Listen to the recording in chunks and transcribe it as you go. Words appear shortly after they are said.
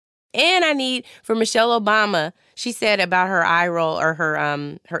And I need for Michelle Obama. She said about her eye roll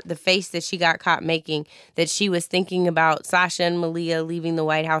or the face that she got caught making that she was thinking about Sasha and Malia leaving the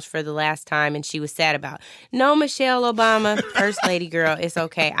White House for the last time and she was sad about. No, Michelle Obama, First Lady girl, it's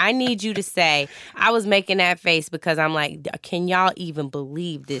okay. I need you to say, I was making that face because I'm like, can y'all even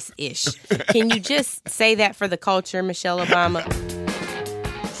believe this ish? Can you just say that for the culture, Michelle Obama?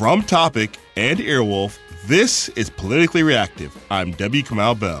 From Topic and Earwolf, this is Politically Reactive. I'm W.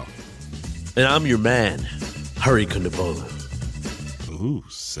 Kamau Bell. And I'm your man, Hari Kondabolu. Ooh,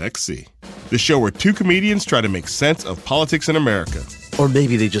 sexy. The show where two comedians try to make sense of politics in America. Or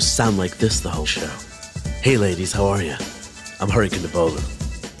maybe they just sound like this the whole show. Hey ladies, how are you? I'm Hari Kondabolu.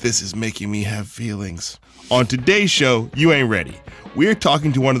 This is making me have feelings. On today's show, you ain't ready. We're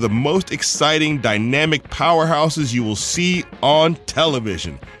talking to one of the most exciting, dynamic powerhouses you will see on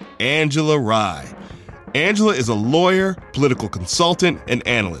television, Angela Rye. Angela is a lawyer, political consultant, and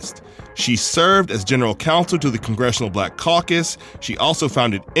analyst. She served as general counsel to the Congressional Black Caucus. She also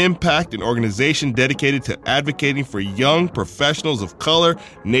founded Impact, an organization dedicated to advocating for young professionals of color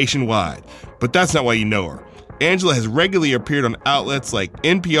nationwide. But that's not why you know her. Angela has regularly appeared on outlets like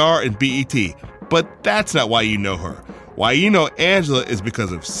NPR and BET. But that's not why you know her. Why you know Angela is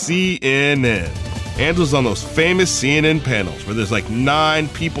because of CNN. Angela's on those famous CNN panels where there's like 9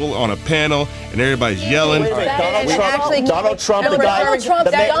 people on a panel and everybody's yelling. Donald Trump, the guy was against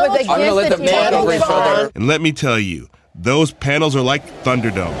the man over each other. And let me tell you, those panels are like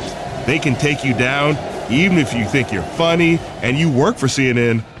Thunderdomes. They can take you down even if you think you're funny and you work for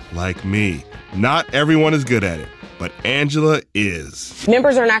CNN like me. Not everyone is good at it, but Angela is.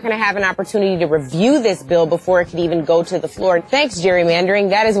 Members are not going to have an opportunity to review this bill before it could even go to the floor. Thanks, gerrymandering.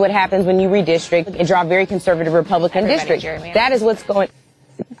 That is what happens when you redistrict and draw very conservative Republican districts. That is what's going...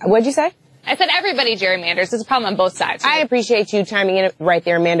 What'd you say? I said everybody gerrymanders. There's a problem on both sides. I appreciate you chiming in right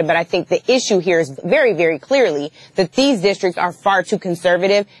there, Amanda, but I think the issue here is very, very clearly that these districts are far too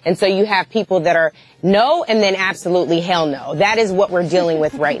conservative, and so you have people that are no and then absolutely hell no. That is what we're dealing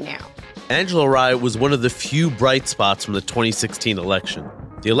with right now. Angela Rye was one of the few bright spots from the 2016 election.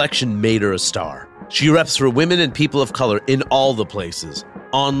 The election made her a star. She reps for women and people of color in all the places.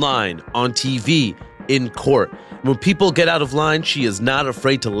 Online, on TV, in court. When people get out of line, she is not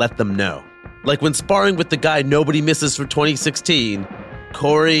afraid to let them know. Like when sparring with the guy nobody misses for 2016,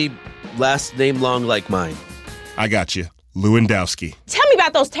 Corey, last name long like mine. I got you. Lewandowski. Tell me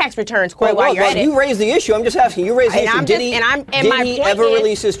about those tax returns, Corey, while you're at it. You raised the issue. I'm just asking. You raised the issue. Did he ever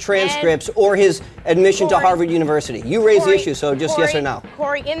release his transcripts or his admission to Harvard University? You raised the issue, so just yes or no.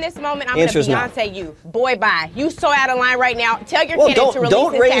 Corey, in this moment, I'm going to Beyonce you. Boy, bye. You so out of line right now. Tell your candidate to release his tax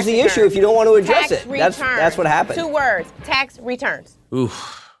Don't raise the issue if you don't want to address it. Returns. That's what happened. 2 words. Tax returns.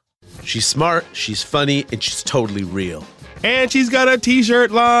 Oof. She's smart, she's funny, and she's totally real. And she's got a t-shirt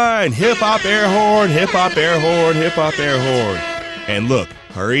line. Hip-hop air horn, hip-hop air horn, hip-hop air horn. And look,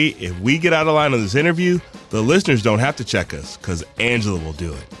 hurry, if we get out of line on this interview, the listeners don't have to check us, because Angela will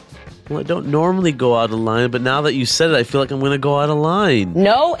do it. Well, I don't normally go out of line, but now that you said it, I feel like I'm going to go out of line.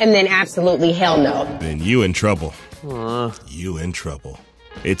 No, and then absolutely hell no. Then you in trouble. You in trouble.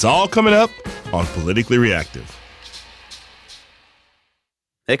 It's all coming up on Politically Reactive.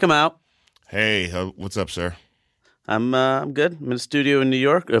 Hey, come out. Hey, what's up, sir? I'm good. I'm in a studio in New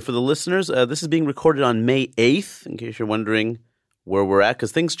York. For the listeners, this is being recorded on May 8th, in case you're wondering where we're at,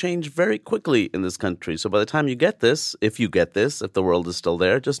 because things change very quickly in this country. So by the time you get this, if the world is still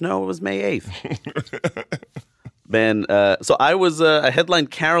there, just know it was May 8th. Man, so I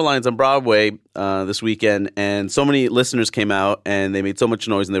headlined Caroline's on Broadway this weekend, and so many listeners came out, and they made so much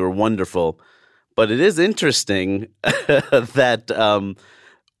noise, and they were wonderful. But it is interesting that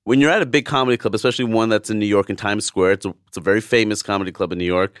when you're at a big comedy club, especially one that's in New York in Times Square, it's a very famous comedy club in New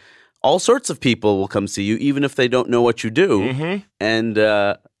York, all sorts of people will come see you, even if they don't know what you do. Mm-hmm. And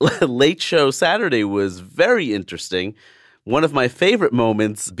Late Show Saturday was very interesting. One of my favorite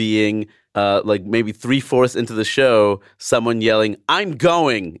moments being like maybe 3/4 into the show, someone yelling, "I'm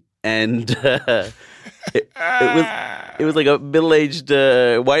going!" And it was like a middle-aged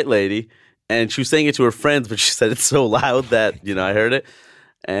white lady, and she was saying it to her friends, but she said it so loud that, I heard it.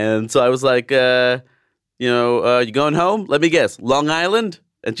 And so I was like, you going home? Let me guess, Long Island?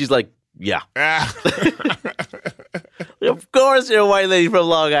 And she's like, yeah. Of course you're a white lady from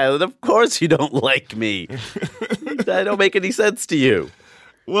Long Island. Of course you don't like me. I don't make any sense to you.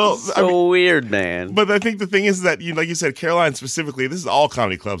 Well, weird, man. But I think the thing is that, like you said, Caroline specifically, this is all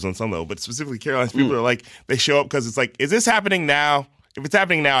comedy clubs on some level, but specifically Caroline's people are like, they show up because it's like, is this happening now? If it's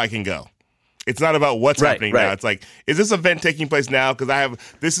happening now, I can go. It's not about what's happening now. Right. It's like, is this event taking place now? Because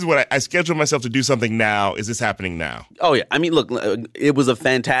this is what I scheduled myself to do something now. Is this happening now? Oh, yeah. I mean, look, it was a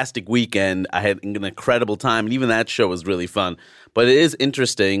fantastic weekend. I had an incredible time. And even that show was really fun. But it is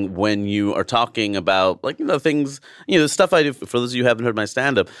interesting when you are talking about, like, things, the stuff I do. For those of you who haven't heard my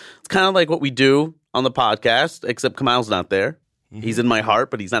stand-up, it's kind of like what we do on the podcast, except Kamal's not there. Mm-hmm. He's in my heart,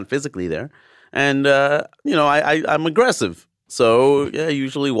 but he's not physically there. And, I'm aggressive. So, yeah, I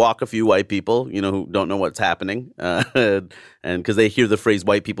usually walk a few white people, who don't know what's happening. And because they hear the phrase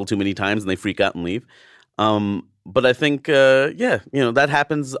white people too many times and they freak out and leave. But I think, that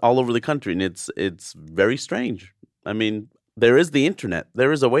happens all over the country. And it's very strange. I mean, there is the internet.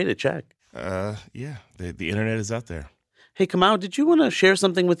 There is a way to check. The internet is out there. Hey, Kamau, did you want to share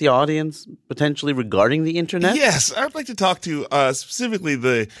something with the audience potentially regarding the internet? Yes, I'd like to talk to specifically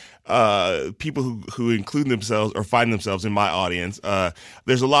the people who include themselves or find themselves in my audience.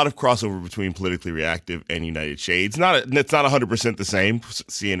 There's a lot of crossover between Politically Reactive and United Shades. It's not 100% the same.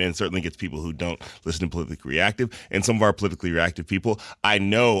 CNN certainly gets people who don't listen to Politically Reactive, and some of our Politically Reactive people I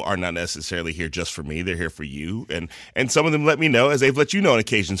know are not necessarily here just for me. They're here for you, and some of them let me know, as they've let you know on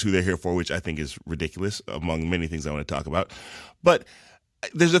occasions, who they're here for, which I think is ridiculous, among many things I want to talk about. But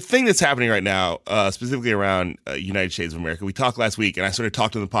there's a thing that's happening right now, specifically around United Shades of America. We talked last week, and I sort of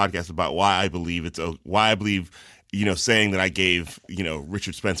talked on the podcast about why I believe saying that I gave,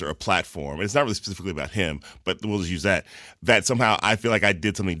 Richard Spencer a platform. And it's not really specifically about him, but we'll just use that somehow I feel like I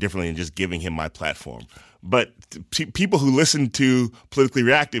did something differently than just giving him my platform. But people who listen to Politically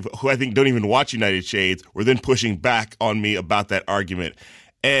Reactive, who I think don't even watch United Shades, were then pushing back on me about that argument.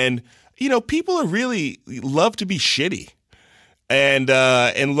 And, people are really love to be shitty. And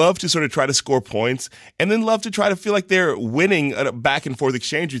love to sort of try to score points, and then love to try to feel like they're winning a back and forth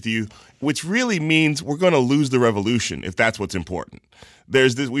exchange with you, which really means we're going to lose the revolution if that's what's important.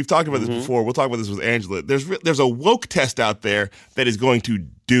 There's this. We've talked about this before. We'll talk about this with Angela. There's a woke test out there that is going to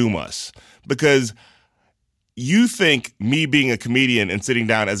doom us, because you think me being a comedian and sitting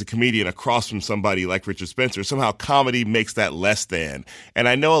down as a comedian across from somebody like Richard Spencer, somehow comedy makes that less than. And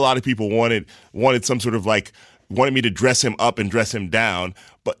I know a lot of people wanted some sort of wanted me to dress him up and dress him down,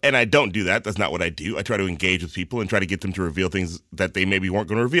 and I don't do that. That's not what I do. I try to engage with people and try to get them to reveal things that they maybe weren't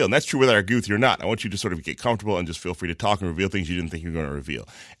going to reveal. And that's true whether I agree with you or not. I want you to sort of get comfortable and just feel free to talk and reveal things you didn't think you were going to reveal.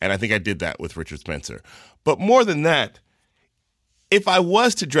 And I think I did that with Richard Spencer. But more than that, if I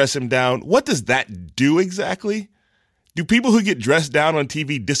was to dress him down, what does that do exactly? Do people who get dressed down on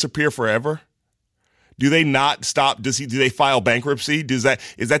TV disappear forever? Do they not stop? Do they file bankruptcy? Is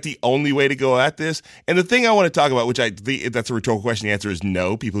that the only way to go at this? And the thing I want to talk about, which that's a rhetorical question, the answer is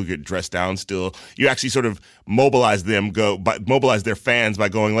no. People who get dressed down still, you actually sort of mobilize their fans by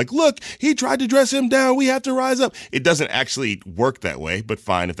going like, look, he tried to dress him down. We have to rise up. It doesn't actually work that way, but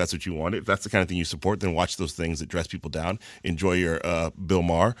fine, if that's what you want. If that's the kind of thing you support, then watch those things that dress people down. Enjoy your Bill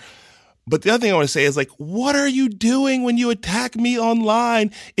Maher. But the other thing I want to say is, what are you doing when you attack me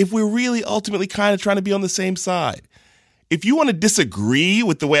online if we're really ultimately kind of trying to be on the same side? If you want to disagree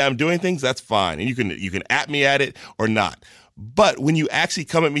with the way I'm doing things, that's fine. And you can at me at it or not. But when you actually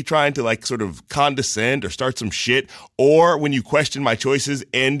come at me trying to sort of condescend or start some shit, or when you question my choices,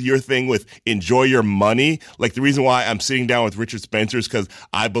 end your thing with enjoy your money, like the reason why I'm sitting down with Richard Spencer is because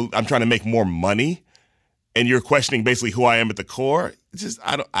I'm trying to make more money, and you're questioning basically who I am at the core, it's just,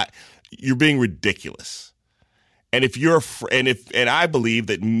 you're being ridiculous. And and I believe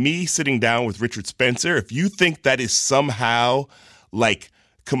that me sitting down with Richard Spencer, if you think that is somehow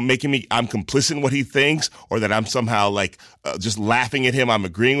making me, I'm complicit in what he thinks, or that I'm somehow just laughing at him, I'm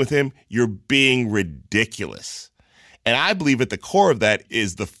agreeing with him, you're being ridiculous. And I believe at the core of that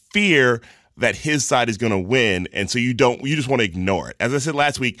is the fear that his side is going to win, and so you just want to ignore it. As I said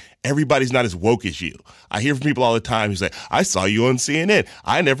last week, everybody's not as woke as you. I hear from people all the time who say, I saw you on CNN.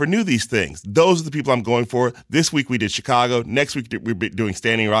 I never knew these things. Those are the people I'm going for. This week we did Chicago. Next week we're doing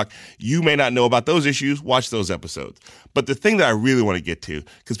Standing Rock. You may not know about those issues. Watch those episodes. But the thing that I really want to get to,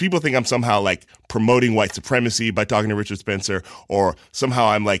 because people think I'm somehow promoting white supremacy by talking to Richard Spencer, or somehow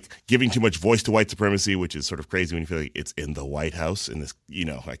I'm giving too much voice to white supremacy, which is sort of crazy when you feel like it's in the White House, and this,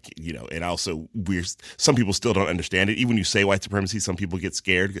 and also some people still don't understand it. Even when you say white supremacy, some people get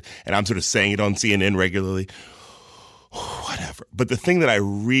scared, and I'm sort of saying it on CNN regularly. Whatever. But the thing that I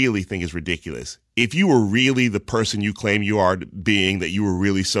really think is ridiculous, if you were really the person you claim you are being, that you were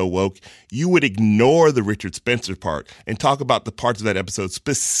really so woke, you would ignore the Richard Spencer part and talk about the parts of that episode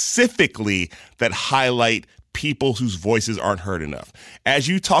specifically that highlight people whose voices aren't heard enough. As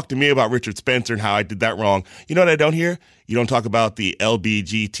you talk to me about Richard Spencer and how I did that wrong, you know what I don't hear? You don't talk about the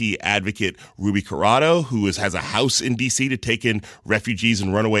LBGT advocate Ruby Corrado, who has a house in D.C. to take in refugees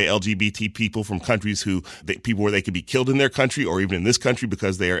and runaway LGBT people from countries people where they could be killed in their country or even in this country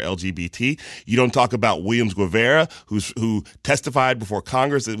because they are LGBT. You don't talk about Williams Guevara, who testified before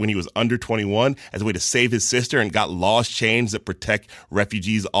Congress when he was under 21 as a way to save his sister and got laws changed that protect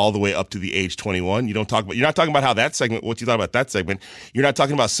refugees all the way up to the age 21. You're not talking about how that segment, what you thought about that segment. You're not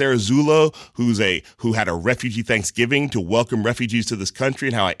talking about Sarah Zullo, who had a refugee Thanksgiving to welcome refugees to this country,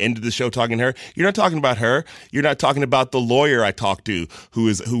 and how I ended the show talking to her. You're not talking about her. You're not talking about the lawyer I talked to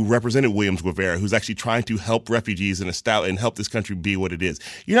who represented Williams Guevara, who's actually trying to help refugees and help this country be what it is.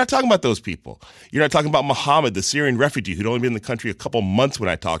 You're not talking about those people. You're not talking about Muhammad, the Syrian refugee who'd only been in the country a couple months when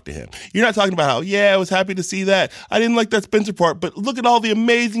I talked to him. You're not talking about how, I was happy to see that. I didn't like that Spencer part, but look at all the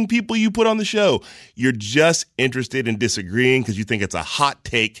amazing people you put on the show. You're just interested in disagreeing because you think it's a hot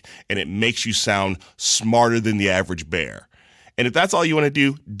take and it makes you sound smarter than the average bear. And if that's all you want to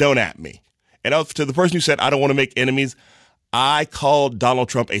do, don't at me. And to the person who said, I don't want to make enemies, I called Donald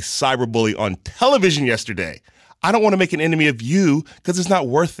Trump a cyberbully on television yesterday. I don't want to make an enemy of you because it's not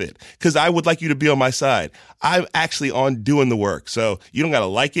worth it, because I would like you to be on my side. I'm actually on doing the work. So you don't got to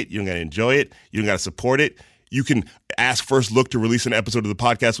like it. You don't got to enjoy it. You don't got to support it. You can ask First Look to release an episode of the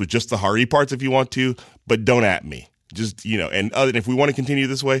podcast with just the Hari parts if you want to, but don't at me. Just, and if we want to continue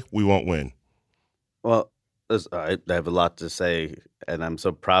this way, we won't win. Well, I have a lot to say, and I'm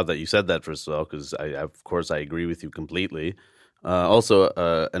so proud that you said that, first of all, because of course I agree with you completely. Also,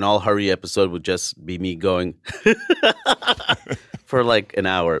 an all Hari episode would just be me going for like an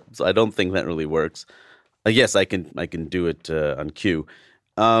hour, so I don't think that really works. Yes, I can do it on cue.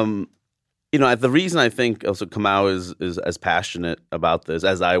 The reason I think also Kamau is as passionate about this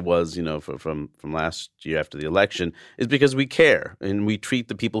as I was, from last year after the election, is because we care and we treat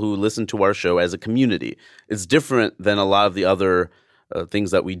the people who listen to our show as a community. It's different than a lot of the other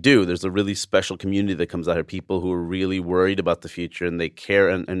things that we do. There's a really special community that comes out here, people who are really worried about the future and they care.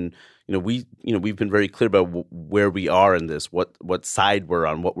 And we've been very clear about where we are in this, what side we're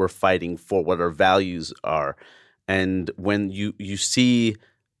on, what we're fighting for, what our values are. And when you see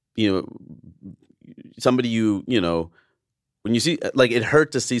somebody when you see, like, it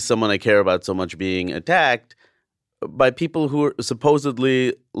hurt to see someone I care about so much being attacked by people who are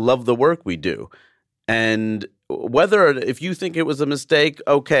supposedly love the work we do. And if you think it was a mistake,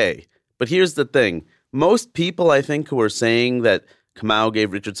 okay. But here's the thing. Most people, I think, who are saying that Kamau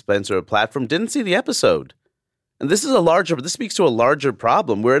gave Richard Spencer a platform didn't see the episode. And this speaks to a larger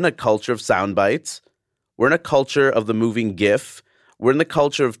problem. We're in a culture of sound bites. We're in a culture of the moving GIF. We're in the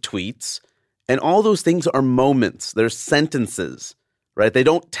culture of tweets. And all those things are moments. They're sentences, right? They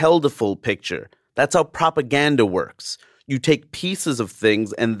don't tell the full picture. That's how propaganda works. You take pieces of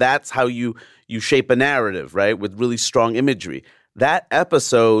things, and that's how you shape a narrative, right, with really strong imagery. That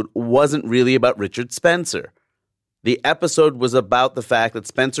episode wasn't really about Richard Spencer. The episode was about the fact that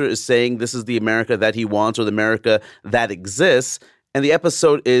Spencer is saying this is the America that he wants, or the America that exists, and the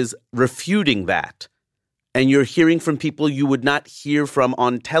episode is refuting that. And you're hearing from people you would not hear from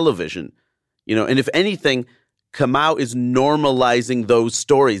on television. And if anything, Kamau is normalizing those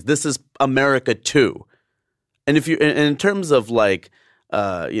stories. This is America too. And in terms of like,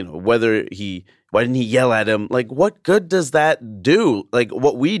 why didn't he yell at him? Like, what good does that do? Like,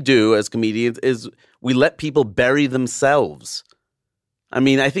 what we do as comedians is we let people bury themselves. I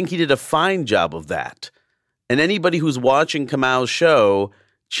mean, I think he did a fine job of that. And anybody who's watching Kamau's show,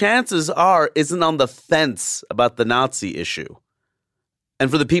 chances are, isn't on the fence about the Nazi issue. And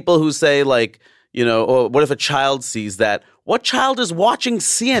for the people who say, like, oh, what if a child sees that? What child is watching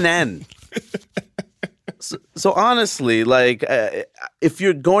CNN? So honestly, like, if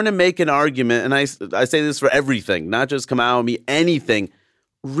you're going to make an argument, and I say this for everything, not just Kamau, me, anything,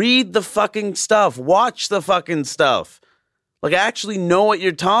 read the fucking stuff. Watch the fucking stuff. Like, actually know what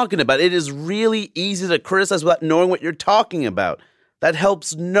you're talking about. It is really easy to criticize without knowing what you're talking about. That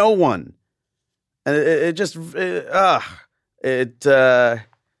helps no one. And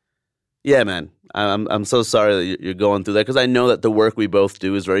yeah, man. I'm so sorry that you're going through that, because I know that the work we both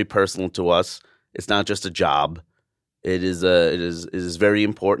do is very personal to us. It's not just a job. It is very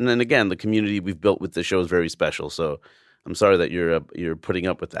important. And again, the community we've built with the show is very special. So I'm sorry that you're putting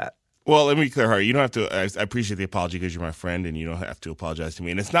up with that. Well, let me be clear, Harry. You don't have to. I appreciate the apology because you're my friend, and you don't have to apologize to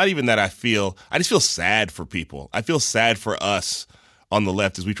me. And it's not even that I just feel sad for people. I feel sad for us on the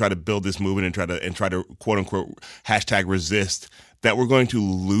left as we try to build this movement and try to quote unquote hashtag resist that we're going to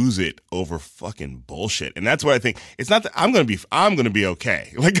lose it over fucking bullshit. And that's what I think. It's not that I'm going to be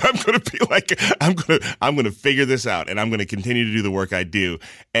okay. Like, I'm going to be like, I'm going to figure this out, and I'm going to continue to do the work I do.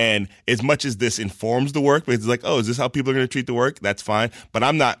 And as much as this informs the work, because it's like, oh, is this how people are going to treat the work? That's fine. But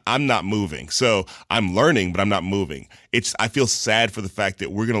I'm not moving. So I'm learning, but I'm not moving. I feel sad for the fact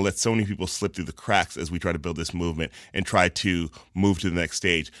that we're going to let so many people slip through the cracks as we try to build this movement and try to move to the next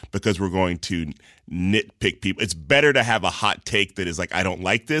stage, because we're going to nitpick people. It's better to have a hot take that is like, I don't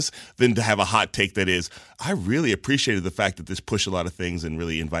like this, than to have a hot take that is, I really appreciated the fact that this pushed a lot of things and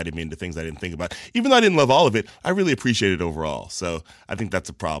really invited me into things I didn't think about. Even though I didn't love all of it, I really appreciated it overall. So I think that's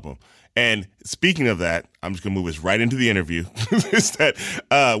a problem. And speaking of that, I'm just going to move us right into the interview. Is that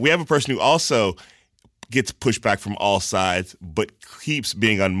we have a person who also gets pushback from all sides, but keeps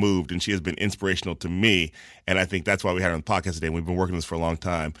being unmoved, and she has been inspirational to me. And I think that's why we had her on the podcast today. We've been working on this for a long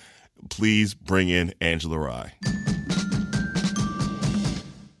time. Please bring in Angela Rye.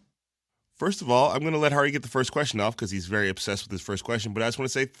 First of all, I'm going to let Hari get the first question off because he's very obsessed with his first question. But I just want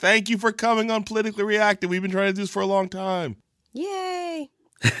to say thank you for coming on Politically Reactive. We've been trying to do this for a long time. Yay.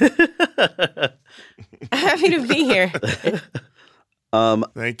 Happy to be here.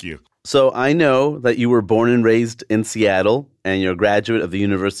 Thank you. So I know that you were born and raised in Seattle, and you're a graduate of the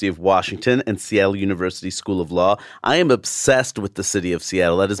University of Washington and Seattle University School of Law. I am obsessed with the city of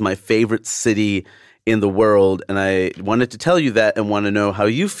Seattle. That is my favorite city in the world, and I wanted to tell you that and want to know how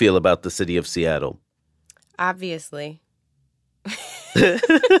you feel about the city of Seattle. Obviously. But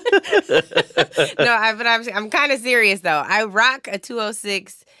I'm kind of serious, though. I rock a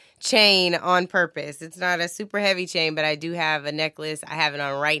 206 chain on purpose. It's not a super heavy chain, but I do have a necklace. I have it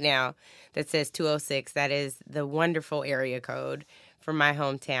on right now that says 206. That is the wonderful area code for my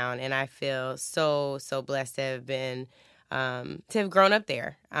hometown, and I feel so blessed to have been to have grown up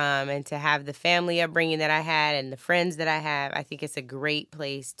there, and to have the family upbringing that I had and the friends that I have. I think it's a great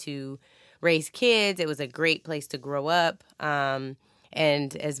place to raise kids. It was a great place to grow up, and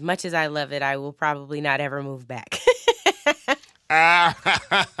as much as I love it, I will probably not ever move back.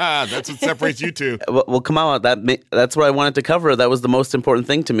 That's what separates you two. Well, come on. That's what I wanted to cover. That was the most important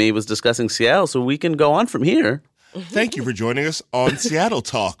thing to me, was discussing Seattle, so we can go on from here. Thank you for joining us on Seattle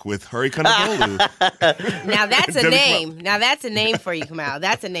Talk with Hari Kondabolu. Now that's a name. Now that's a name for you, Kamal.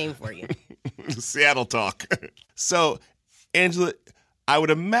 That's a name for you. Seattle Talk. So, Angela, I would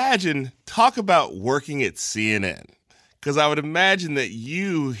imagine, talk about working at CNN, because I would imagine that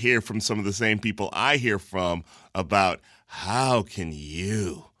you hear from some of the same people I hear from about, how can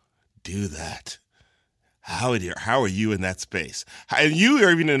you do that? How are you in that space? And you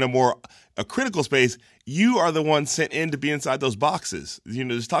are even in a critical space. You are the one sent in to be inside those boxes.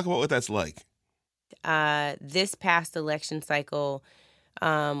 Just talk about what that's like. This past election cycle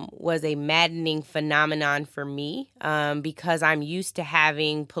was a maddening phenomenon for me, because I'm used to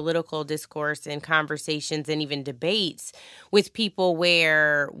having political discourse and conversations and even debates with people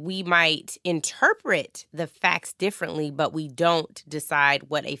where we might interpret the facts differently, but we don't decide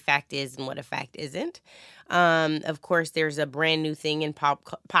what a fact is and what a fact isn't. Of course, there's a brand new thing in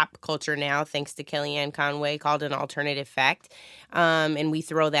pop culture now, thanks to Kellyanne Conway, called an alternative fact. And we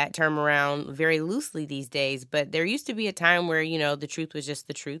throw that term around very loosely these days. But there used to be a time where, the truth was just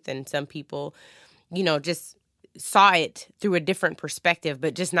the truth. And some people, just saw it through a different perspective,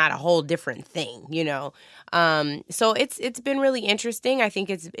 but just not a whole different thing, So it's been really interesting. I think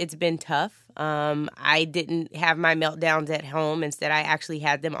it's been tough. I didn't have my meltdowns at home. Instead, I actually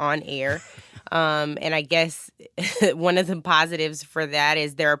had them on air. And I guess one of the positives for that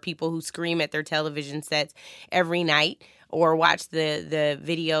is there are people who scream at their television sets every night or watch the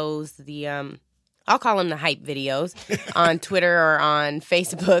videos, I'll call them the hype videos on Twitter or on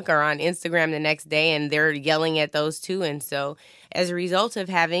Facebook or on Instagram the next day, and they're yelling at those too. And so as a result of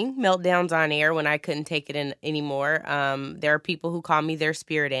having meltdowns on air when I couldn't take it anymore, there are people who call me their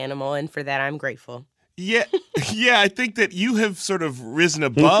spirit animal, and for that I'm grateful. Yeah, I think that you have sort of risen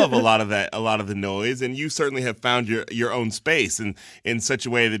above a lot of the noise, and you certainly have found your own space in such a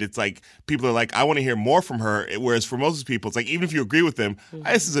way that it's like people are like, I want to hear more from her. Whereas for most people, it's like, even if you agree with them,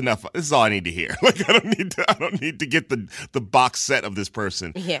 this is enough. This is all I need to hear. Like, I don't need to get the box set of this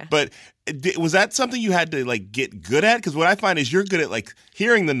person. Yeah. But was that something you had to like get good at? Because what I find is you're good at like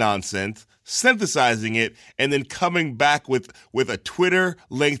hearing the nonsense, synthesizing it, and then coming back with a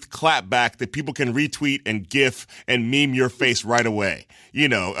Twitter-length clapback that people can retweet and GIF and meme your face right away.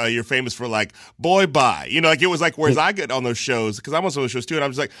 You're famous for like, boy, bye. Like it was like, whereas I get on those shows, because I'm on some of those shows too, and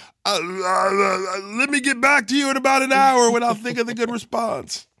I'm just like, let me get back to you in about an hour when I'll think of the good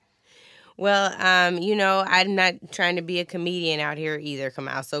response. Well, I'm not trying to be a comedian out here either,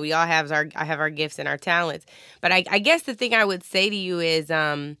 Kamal. So we all have our gifts and our talents. But I guess the thing I would say to you is,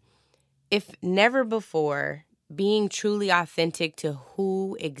 if never before, being truly authentic to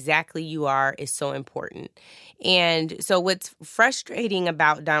who exactly you are is so important. And so what's frustrating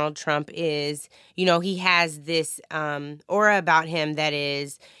about Donald Trump is, he has this aura about him that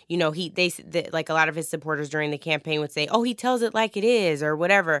is, like a lot of his supporters during the campaign would say, oh, he tells it like it is or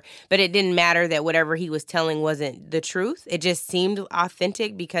whatever. But it didn't matter that whatever he was telling wasn't the truth. It just seemed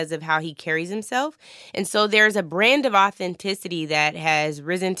authentic because of how he carries himself. And so there's a brand of authenticity that has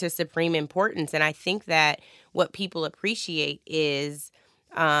risen to supreme importance. And I think that what people appreciate is,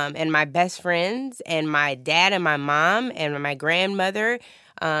 and my best friends and my dad and my mom and my grandmother,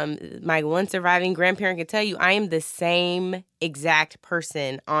 my one surviving grandparent can tell you, I am the same exact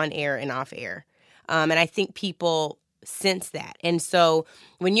person on air and off air. And I think people sense that. And so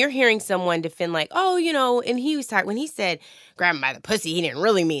when you're hearing someone defend like, oh, and he was talking, when he said, grab him by the pussy, he didn't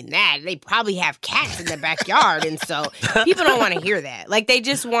really mean that. They probably have cats in the backyard. And so people don't want to hear that. Like, they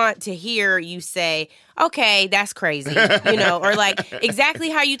just want to hear you say, okay, that's crazy, or like exactly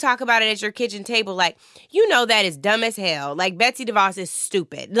how you talk about it at your kitchen table. Like, that is dumb as hell. Like, Betsy DeVos is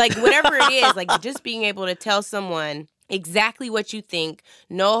stupid. Like, whatever it is, like just being able to tell someone exactly what you think,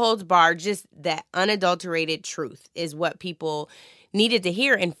 no holds barred, just that unadulterated truth is what people needed to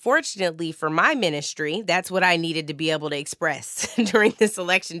hear. And fortunately for my ministry, that's what I needed to be able to express during this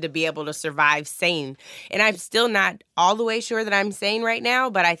election to be able to survive sane. And I'm still not all the way sure that I'm sane right now,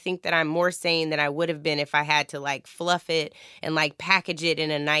 but I think that I'm more sane than I would have been if I had to like fluff it and like package it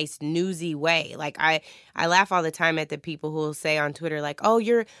in a nice newsy way. Like I laugh all the time at the people who will say on Twitter like, oh,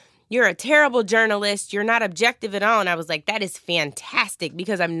 you're a terrible journalist. You're not objective at all. And I was like, that is fantastic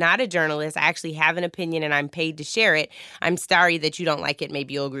because I'm not a journalist. I actually have an opinion and I'm paid to share it. I'm sorry that you don't like it.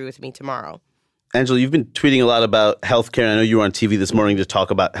 Maybe you'll agree with me tomorrow. Angela, you've been tweeting a lot about healthcare. I know you were on TV this morning to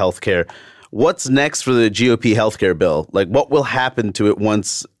talk about healthcare. What's next for the GOP healthcare bill? Like, what will happen to it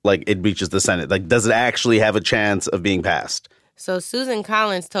once it reaches the Senate? Like, does it actually have a chance of being passed? So Susan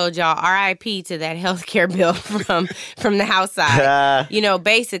Collins told y'all RIP to that health care bill from the House side.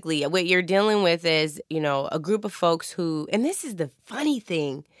 Basically what you're dealing with is, a group of folks who, and this is the funny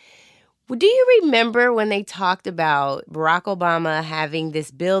thing. Do you remember when they talked about Barack Obama having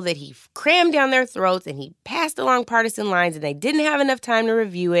this bill that he crammed down their throats and he passed along partisan lines and they didn't have enough time to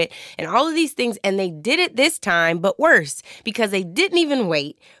review it and all of these things? And they did it this time, but worse, because they didn't even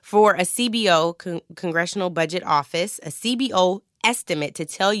wait for a CBO, Congressional Budget Office, a CBO estimate to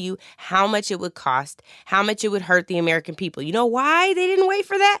tell you how much it would cost, how much it would hurt the American people. You know why they didn't wait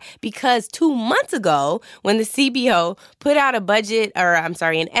for that? Because 2 months ago, when the CBO put out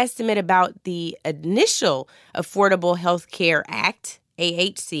an estimate about the initial Affordable Health Care Act,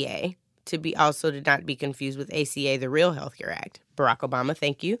 AHCA, to not be confused with ACA, the real Health Care Act. Barack Obama,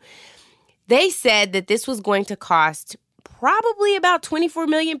 thank you. They said that this was going to cost probably about 24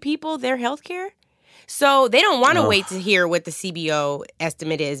 million people their health care. So they don't want to wait to hear what the CBO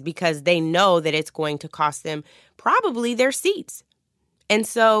estimate is because they know that it's going to cost them probably their seats. And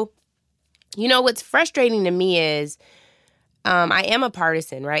so, what's frustrating to me is I am a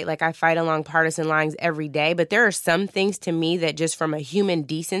partisan, right? Like I fight along partisan lines every day, but there are some things to me that just from a human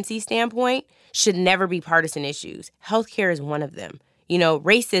decency standpoint should never be partisan issues. Healthcare is one of them.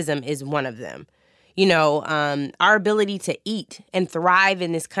 Racism is one of them. Our ability to eat and thrive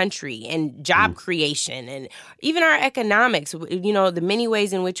in this country and job creation and even our economics, the many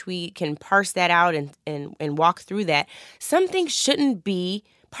ways in which we can parse that out and walk through that. Some things shouldn't be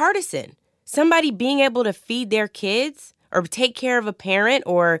partisan. Somebody being able to feed their kids or take care of a parent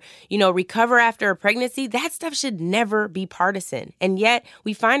or, recover after a pregnancy, that stuff should never be partisan. And yet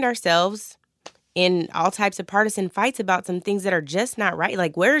we find ourselves in all types of partisan fights about some things that are just not right.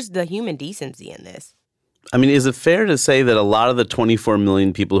 Like, where's the human decency in this? I mean, is it fair to say that a lot of the 24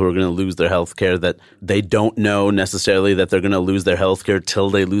 million people who are going to lose their health care, that they don't know necessarily that they're going to lose their health care till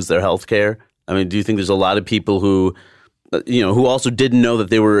they lose their health care? I mean, do you think there's a lot of people who, who also didn't know that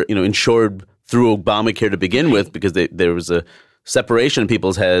they were, insured through Obamacare to begin with because there was a separation in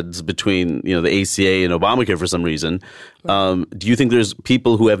people's heads between, the ACA and Obamacare for some reason. Right. Do you think there's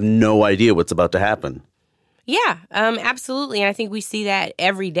people who have no idea what's about to happen? Yeah, absolutely. And I think we see that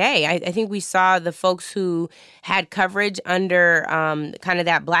every day. I think we saw the folks who had coverage under kind of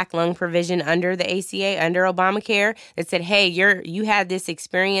that black lung provision under the ACA, under Obamacare, that said, hey, you had this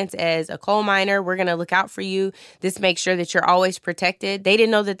experience as a coal miner. We're going to look out for you. This makes sure that you're always protected. They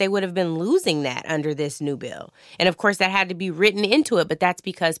didn't know that they would have been losing that under this new bill. And of course, that had to be written into it. But that's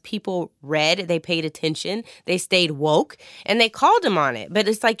because people read, they paid attention, they stayed woke, and they called them on it. But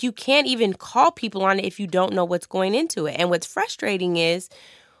it's like you can't even call people on it if you don't know what's going into it. And what's frustrating is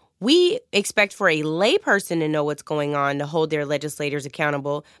we expect for a layperson to know what's going on to hold their legislators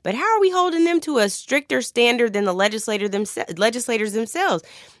accountable. But how are we holding them to a stricter standard than the legislators themselves?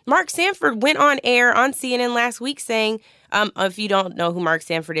 Mark Sanford went on air on CNN last week saying, if you don't know who Mark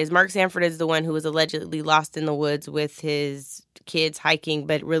Sanford is the one who was allegedly lost in the woods with his kids hiking,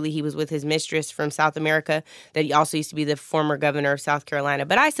 but really he was with his mistress from South America, that he also used to be the former governor of South Carolina.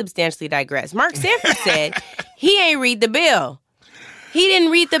 But I substantially digress. Mark Sanford said he ain't read the bill. He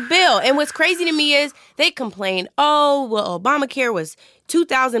didn't read the bill. And what's crazy to me is they complained, oh, well, Obamacare was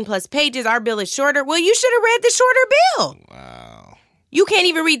 2,000 plus pages. Our bill is shorter. Well, you should have read the shorter bill. Wow. You can't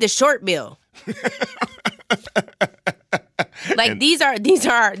even read the short bill. Like, these are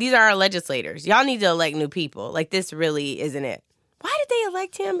our legislators. Y'all need to elect new people. Like, this really isn't it. Why did they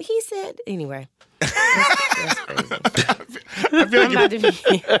elect him? He said, anyway. That's crazy. I feel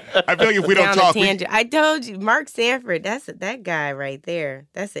like if we don't talk, I told you, Mark Sanford. That guy right there.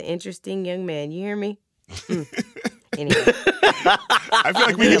 That's an interesting young man. You hear me? Anyway, I feel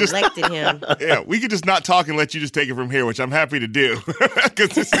like we could just elected him. Yeah, we could just not talk and let you just take it from here, which I'm happy to do, because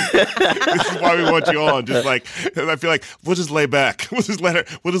this is why we want you on. Just like, I feel like we'll just lay back. We'll just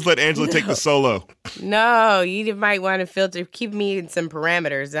let Angela take the solo. No, you might want to keep me in some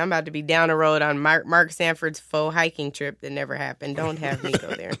parameters. I'm about to be down the road on Mark Sanford's faux hiking trip that never happened. Don't have me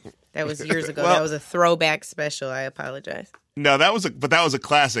go there. That was years ago. Well, that was a throwback special. I apologize. No, that was a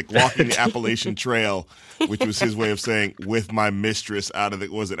classic, walking the Appalachian Trail, which was his way of saying with my mistress out of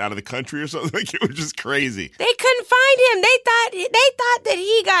the country or something. Like, it was just crazy. They couldn't find him. They thought that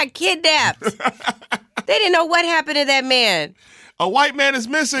he got kidnapped. They didn't know what happened to that man. A white man is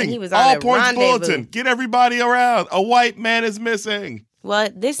missing. And he was on All a points rendezvous. bulletin. Get everybody around. A white man is missing. Well,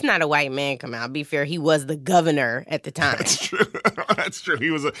 this is not a white man come out. Be fair, he was the governor at the time. That's true. That's true. He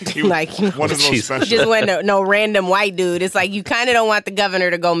was like, one of those special. He just wasn't no random white dude. It's like you kind of don't want the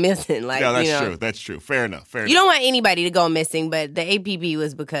governor to go missing. Like, yeah, that's true. That's true. Fair enough. You don't want anybody to go missing, but the APB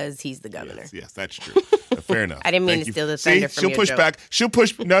was because he's the governor. Yes, that's true. Fair enough. I didn't mean to steal the thunder from your she'll push joke. back. She'll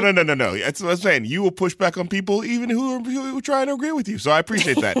push. No. That's what I'm saying. You will push back on people even who are trying to agree with you. So I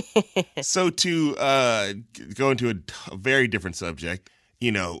appreciate that. So to go into a very different subject.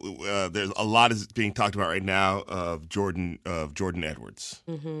 You know, there's a lot is being talked about right now of Jordan Edwards,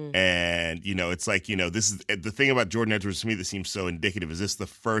 and you know, it's like, you know, this is the thing about Jordan Edwards to me that seems so indicative. Is this the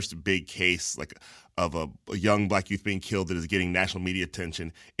first big case like of a young black youth being killed that is getting national media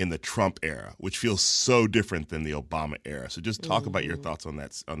attention in the Trump era, which feels so different than the Obama era? So just talk about your thoughts on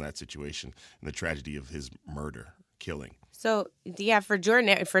that situation and the tragedy of his killing. So, yeah, for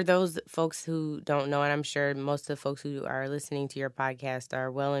Jordan, for those folks who don't know, and I'm sure most of the folks who are listening to your podcast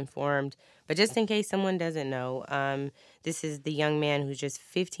are well informed, but just in case someone doesn't know, this is the young man who's just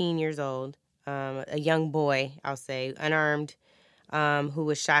 15 years old, a young boy, I'll say, unarmed, who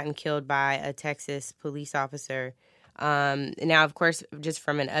was shot and killed by a Texas police officer. Now, of course, just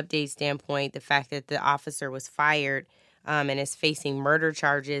from an update standpoint, the fact that the officer was fired and is facing murder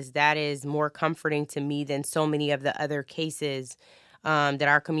charges, that is more comforting to me than so many of the other cases that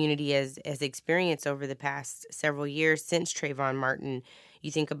our community has experienced over the past several years since Trayvon Martin.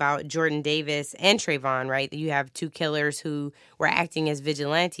 You think about Jordan Davis and Trayvon, right? You have two killers who were acting as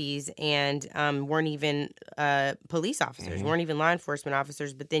vigilantes and weren't even police officers, weren't even law enforcement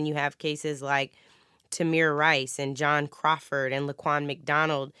officers. But then you have cases like Tamir Rice and John Crawford and Laquan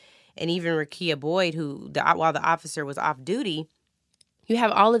McDonald, and even Rakia Boyd, who, while the officer was off duty, you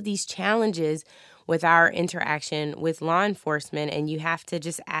have all of these challenges with our interaction with law enforcement, and you have to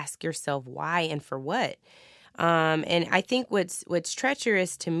just ask yourself why and for what. And I think what's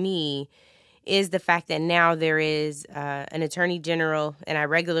treacherous to me is the fact that now there is an attorney general, and I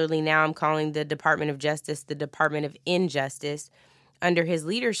regularly now I'm calling the Department of Justice the Department of Injustice under his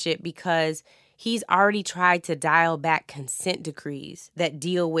leadership, because he's already tried to dial back consent decrees that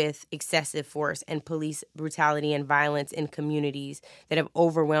deal with excessive force and police brutality and violence in communities that have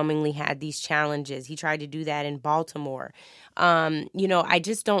overwhelmingly had these challenges. He tried to do that in Baltimore. I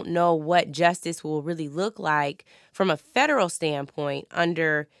just don't know what justice will really look like from a federal standpoint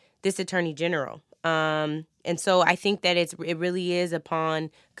under this attorney general. And so I think that it really is upon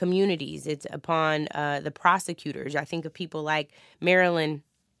communities. It's upon the prosecutors. I think of people like Marilyn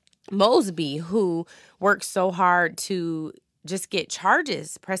Mosby, who worked so hard to just get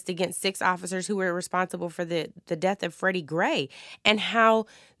charges pressed against 6 officers who were responsible for the death of Freddie Gray, and how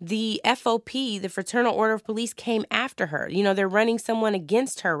the FOP, the Fraternal Order of Police, came after her. You know, they're running someone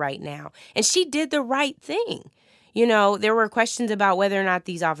against her right now. And she did the right thing. You know, there were questions about whether or not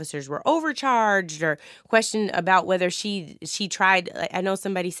these officers were overcharged, or question about whether she tried. I know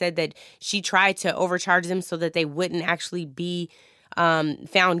somebody said that she tried to overcharge them so that they wouldn't actually be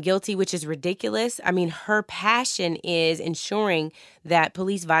found guilty, which is ridiculous. I mean, her passion is ensuring that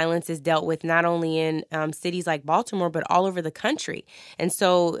police violence is dealt with not only in cities like Baltimore, but all over the country. And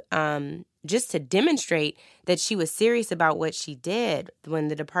so just to demonstrate that she was serious about what she did, when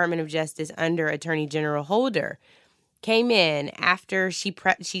the Department of Justice under Attorney General Holder came in after she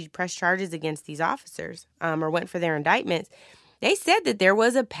pressed charges against these officers or went for their indictments, they said that there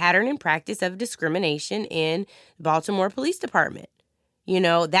was a pattern and practice of discrimination in the Baltimore Police Department. You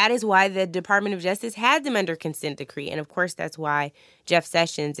know, that is why the Department of Justice had them under consent decree. And, of course, that's why Jeff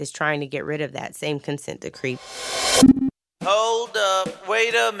Sessions is trying to get rid of that same consent decree. Hold up.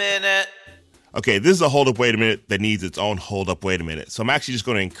 Wait a minute. Okay, this is a hold up, wait a minute that needs its own hold up, wait a minute. So I'm actually just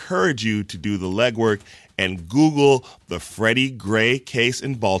going to encourage you to do the legwork and Google the Freddie Gray case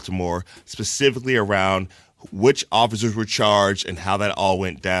in Baltimore, specifically around which officers were charged and how that all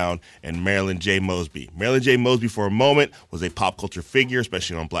went down, and Marilyn J. Mosby. Marilyn J. Mosby, for a moment, was a pop culture figure,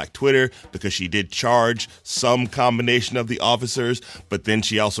 especially on Black Twitter, because she did charge some combination of the officers, but then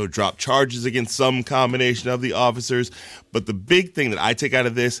she also dropped charges against some combination of the officers. But the big thing that I take out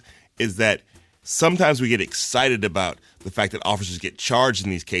of this is that sometimes we get excited about the fact that officers get charged in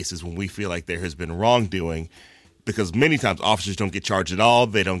these cases when we feel like there has been wrongdoing, because many times officers don't get charged at all.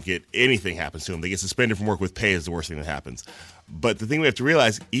 They don't get anything happens to them. They get suspended from work with pay is the worst thing that happens. But the thing we have to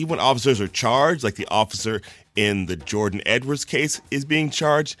realize, even when officers are charged, like the officer in the Jordan Edwards case is being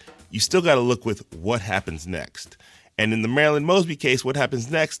charged, you still got to look with what happens next. And in the Marilyn Mosby case, what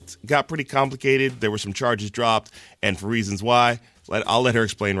happens next got pretty complicated. There were some charges dropped, and for reasons why, I'll let her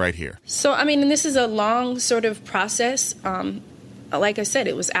explain right here. So, I mean, this is a long sort of process. Like I said,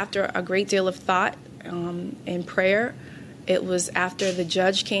 it was after a great deal of thought and prayer. It was after the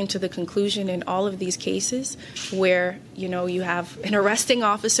judge came to the conclusion in all of these cases where, you know, you have an arresting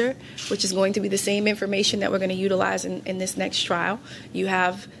officer, which is going to be the same information that we're going to utilize in this next trial. You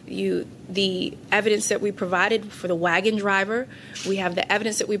have the evidence that we provided for the wagon driver. We have the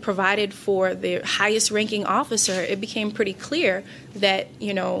evidence that we provided for the highest ranking officer. It became pretty clear that,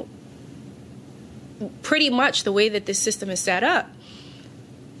 you know, pretty much the way that this system is set up,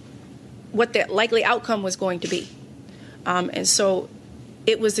 what the likely outcome was going to be. And so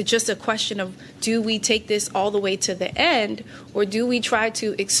it was just a question of, do we take this all the way to the end, or do we try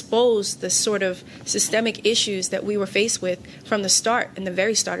to expose the sort of systemic issues that we were faced with from the start, in the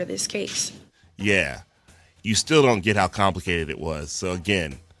very start of this case? Yeah, you still don't get how complicated it was. So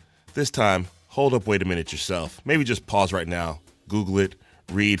again, this time, hold up, wait a minute yourself. Maybe just pause right now, Google it,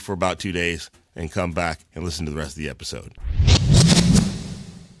 read for about 2 days, and come back and listen to the rest of the episode.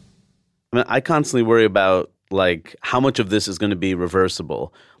 I mean, I constantly worry about, like, how much of this is going to be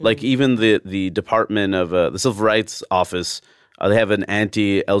reversible. Like, even the Department of the Civil Rights Office, they have an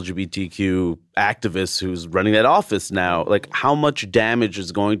anti-LGBTQ activist who's running that office now. Like, how much damage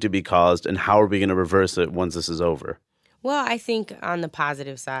is going to be caused, and how are we going to reverse it once this is over? Well, I think on the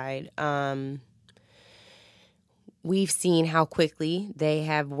positive side, we've seen how quickly they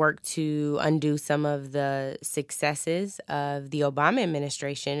have worked to undo some of the successes of the Obama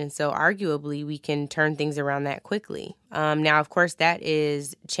administration. And so arguably we can turn things around that quickly. Now, of course, that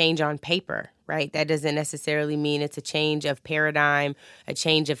is change on paper, right? That doesn't necessarily mean it's a change of paradigm, a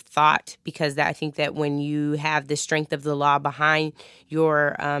change of thought, because I think that when you have the strength of the law behind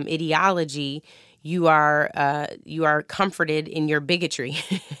your ideology, you are comforted in your bigotry.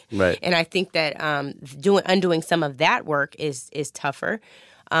 Right. And I think that undoing some of that work is tougher.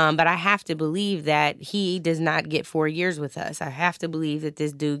 But I have to believe that he does not get 4 years with us. I have to believe that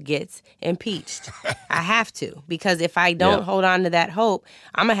this dude gets impeached. I have to, because if I don't hold on to that hope,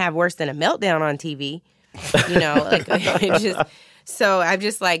 I'm going to have worse than a meltdown on TV. You know, like so I'm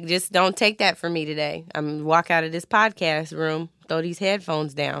just like, just don't take that from me today. I'm walk out of this podcast room, throw these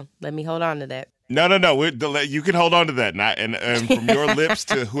headphones down. Let me hold on to that. No. You can hold on to that. And from your lips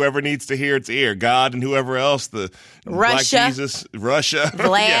to whoever needs to hear its ear, God and whoever else, the Russia. Black Jesus, Russia.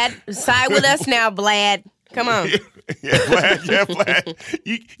 Vlad, side with us now, Vlad. Come on. Vlad.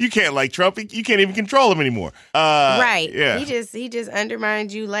 You can't like Trump. You can't even control him anymore. Right. Yeah. He just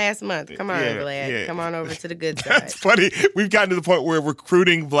undermined you last month. Come on, Vlad. Yeah. Come on over to the good side. That's funny. We've gotten to the point where we're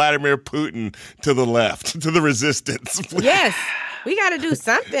recruiting Vladimir Putin to the left, to the resistance. Yes. We got to do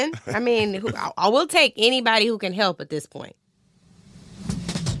something. I mean, I will take anybody who can help at this point.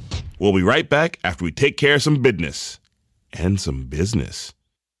 We'll be right back after we take care of some business and some business.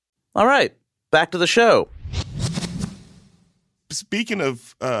 All right, back to the show. Speaking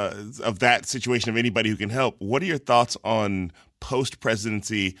of that situation of anybody who can help, what are your thoughts on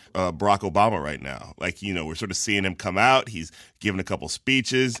post-presidency Barack Obama right now? Like, we're sort of seeing him come out. He's given a couple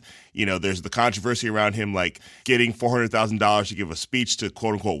speeches. There's the controversy around him, like getting $400,000 to give a speech to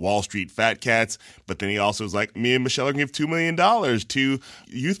quote-unquote Wall Street fat cats. But then he also was like, me and Michelle are going to give $2 million to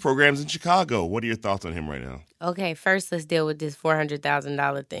youth programs in Chicago. What are your thoughts on him right now? Okay, first let's deal with this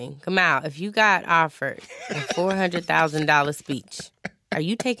 $400,000 thing. Come out. If you got offered a $400,000 speech, are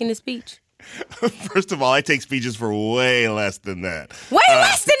you taking the speech? First of all, I take speeches for way less than that. Way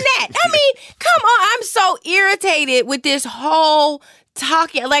less than that? I mean, come on. I'm so irritated with this whole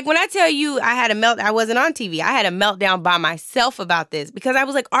talking. Like, when I tell you I wasn't on TV. I had a meltdown by myself about this because I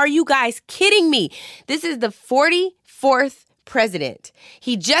was like, are you guys kidding me? This is the 44th president.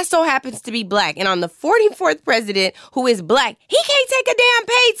 He just so happens to be black. And on the 44th president who is black, he can't take a damn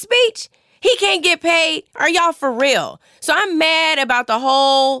paid speech. He can't get paid. Are y'all for real? So I'm mad about the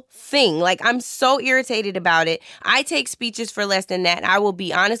whole thing. Like, I'm so irritated about it. I take speeches for less than that. I will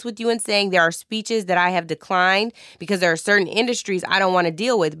be honest with you in saying there are speeches that I have declined because there are certain industries I don't want to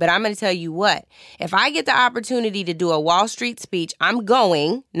deal with. But I'm going to tell you what. If I get the opportunity to do a Wall Street speech, I'm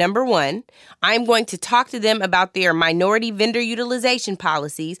going, number one, I'm going to talk to them about their minority vendor utilization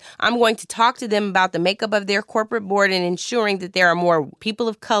policies. I'm going to talk to them about the makeup of their corporate board and ensuring that there are more people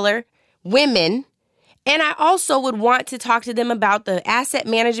of color, women, and I also would want to talk to them about the asset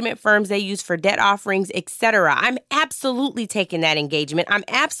management firms they use for debt offerings, etc. I'm absolutely taking that engagement. I'm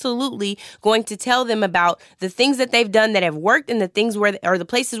absolutely going to tell them about the things that they've done that have worked and the things the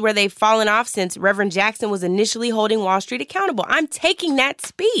places where they've fallen off since Reverend Jackson was initially holding Wall Street accountable. I'm taking that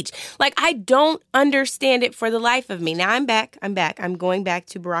speech. Like, I don't understand it for the life of me. Now I'm back. I'm going back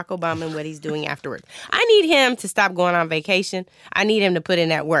to Barack Obama and what he's doing afterwards. I need him to stop going on vacation. I need him to put in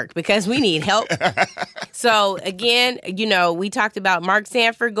that work because we need help. So, again, we talked about Mark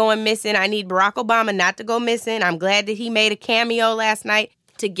Sanford going missing. I need Barack Obama not to go missing. I'm glad that he made a cameo last night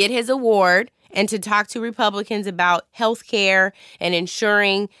to get his award and to talk to Republicans about health care and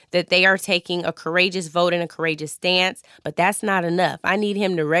ensuring that they are taking a courageous vote and a courageous stance. But that's not enough. I need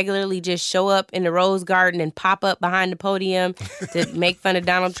him to regularly just show up in the Rose Garden and pop up behind the podium to make fun of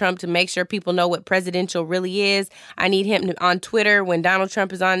Donald Trump, to make sure people know what presidential really is. I need him on Twitter when Donald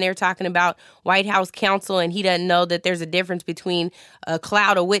Trump is on there talking about White House counsel and he doesn't know that there's a difference between a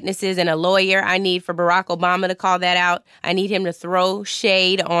cloud of witnesses and a lawyer. I need for Barack Obama to call that out. I need him to throw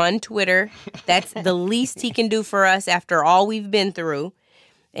shade on Twitter. That's the least he can do for us after all we've been through.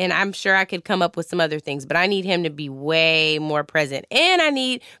 And I'm sure I could come up with some other things, but I need him to be way more present. And I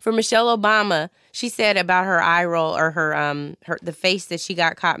need for Michelle Obama, she said about her eye roll or the face that she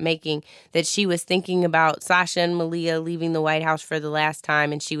got caught making, that she was thinking about Sasha and Malia leaving the White House for the last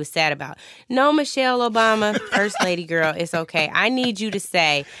time and she was sad about. No, Michelle Obama, First Lady girl, it's okay. I need you to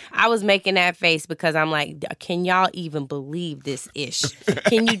say, I was making that face because I'm like, can y'all even believe this ish?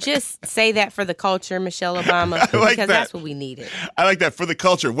 Can you just say that for the culture, Michelle Obama? Because that's what we needed. I like that, for the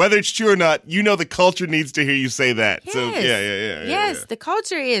culture. Whether it's true or not, the culture needs to hear you say that. Yes. So, yeah. Yes, the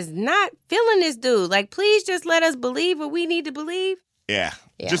culture is not feeling this dude. Like, please just let us believe what we need to believe. Yeah.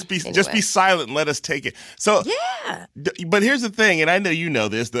 Just be silent and let us take it. So, yeah. But here's the thing, and I know you know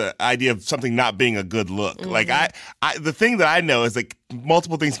this, the idea of something not being a good look. Mm-hmm. Like, I the thing that I know is, like,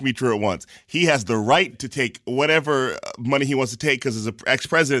 multiple things can be true at once. He has the right to take whatever money he wants to take because as an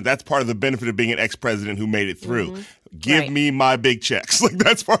ex-president, that's part of the benefit of being an ex-president who made it through. Mm-hmm. Give me my big checks. Like,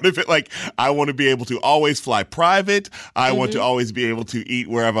 that's part of it. Like, I want to be able to always fly private. I want to always be able to eat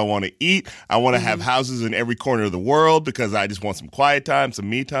wherever I want to eat. I want to have houses in every corner of the world because I just want some quiet time, some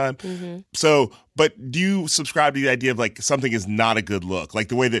me time. So, but do you subscribe to the idea of, like, something is not a good look? Like,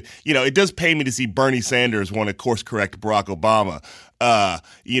 the way that, it does pain me to see Bernie Sanders want to course correct Barack Obama. And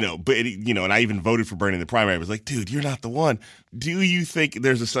I even voted for Bernie in the primary. I was like, dude, you're not the one. Do you think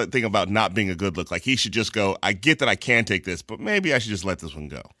there's a thing about not being a good look? Like, he should just go, I get that I can take this, but maybe I should just let this one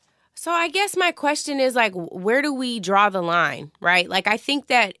go. So I guess my question is, like, where do we draw the line, right? Like, I think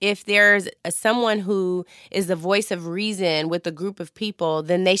that if there's someone who is the voice of reason with a group of people,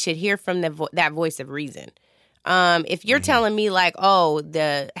 then they should hear from that voice of reason. If you're telling me like, oh,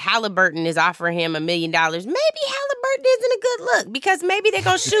 the Halliburton is offering him $1 million, maybe Halliburton isn't a good look because maybe they're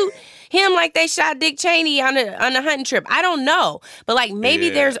going to shoot him like they shot Dick Cheney on a hunting trip. I don't know. But like maybe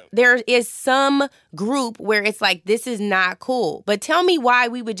there is some group where it's like, this is not cool. But tell me why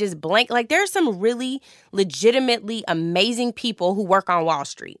we would just blank. Like there's some really legitimately amazing people who work on Wall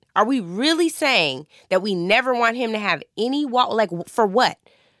Street. Are we really saying that we never want him to have any like for what?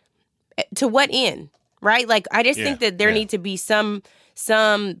 To what end? Right? Like, I just think that there need to be some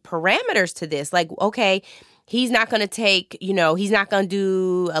parameters to this. Like, okay, he's not going to take, he's not going to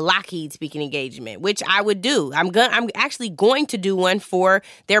do a Lockheed speaking engagement, which I would do. I'm actually going to do one for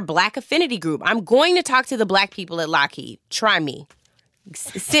their Black affinity group. I'm going to talk to the Black people at Lockheed. Try me.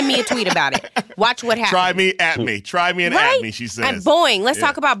 Send me a tweet about it. Watch what happens. Try me, at me. Try me and at me, she says. At Boeing. Let's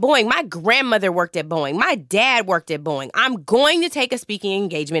talk about Boeing. My grandmother worked at Boeing. My dad worked at Boeing. I'm going to take a speaking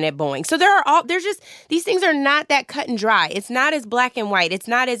engagement at Boeing. So these things are not that cut and dry. It's not as black and white. It's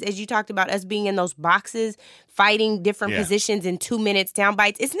not as you talked about, us being in those boxes, fighting different positions in 2 minutes, down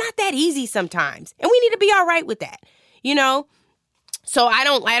bites. It's not that easy sometimes. And we need to be all right with that, So I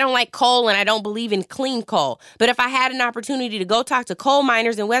don't like coal and I don't believe in clean coal. But if I had an opportunity to go talk to coal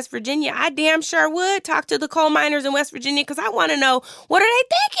miners in West Virginia, I damn sure would talk to the coal miners in West Virginia because I want to know, what are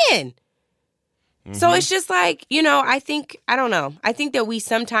they thinking? Mm-hmm. So it's just like, I don't know. I think that we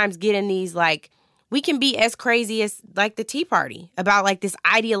sometimes get in these like, we can be as crazy as like the Tea Party about like this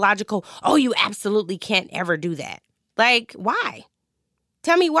ideological, oh, you absolutely can't ever do that. Like, why?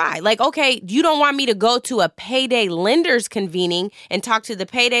 Tell me why. Like, okay, you don't want me to go to a payday lender's convening and talk to the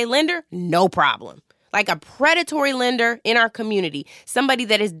payday lender? No problem. Like a predatory lender in our community, somebody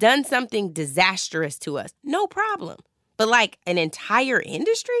that has done something disastrous to us, no problem. But like an entire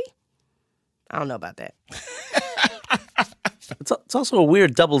industry? I don't know about that. It's also a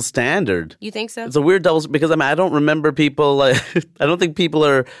weird double standard. You think so? It's a weird double because I don't remember people I don't think people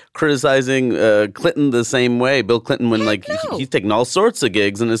are criticizing Clinton the same way. Bill Clinton when he's taking all sorts of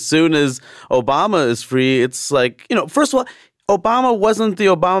gigs, and as soon as Obama is free, it's like first of all, Obama wasn't the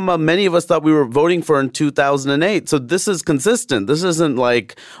Obama many of us thought we were voting for in 2008. So this is consistent. This isn't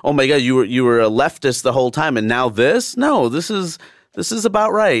like, oh my God, you were a leftist the whole time and now this? No, this is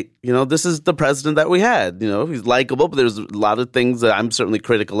about right. This is the president that we had. He's likable, but there's a lot of things that I'm certainly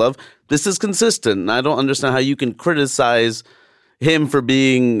critical of. This is consistent, and I don't understand how you can criticize him for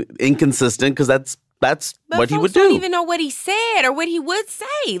being inconsistent because that's what he would do. But don't even know what he said or what he would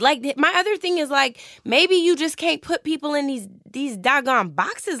say. Like, my other thing is, like, maybe you just can't put people in these doggone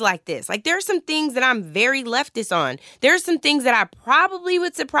boxes like this. Like, there are some things that I'm very leftist on. There are some things that I probably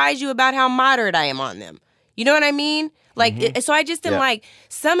would surprise you about how moderate I am on them. You know what I mean? Like, so I just am like,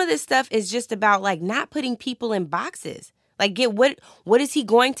 some of this stuff is just about, like, not putting people in boxes. Like, what is he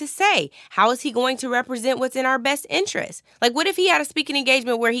going to say? How is he going to represent what's in our best interest? Like, what if he had a speaking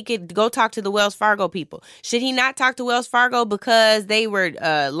engagement where he could go talk to the Wells Fargo people? Should he not talk to Wells Fargo because they were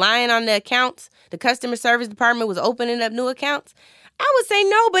lying on the accounts? The customer service department was opening up new accounts? I would say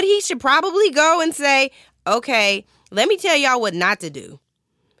no, but he should probably go and say, okay, let me tell y'all what not to do.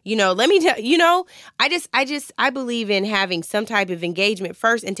 Let me tell, I believe in having some type of engagement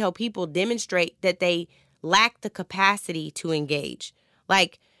first until people demonstrate that they lack the capacity to engage.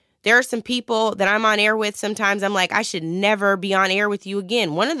 Like, there are some people that I'm on air with. Sometimes I'm like, I should never be on air with you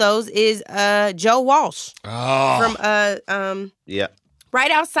again. One of those is Joe Walsh from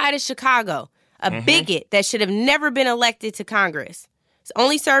right outside of Chicago, a bigot that should have never been elected to Congress.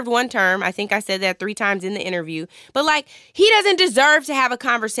 Only served one term. I think I said that 3 times in the interview. But, like, he doesn't deserve to have a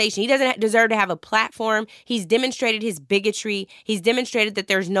conversation. He doesn't deserve to have a platform. He's demonstrated his bigotry. He's demonstrated that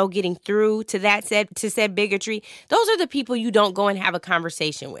there's no getting through to said bigotry. Those are the people you don't go and have a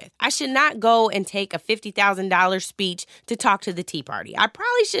conversation with. I should not go and take a $50,000 speech to talk to the Tea Party. I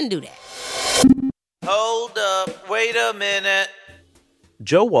probably shouldn't do that. Hold up. Wait a minute.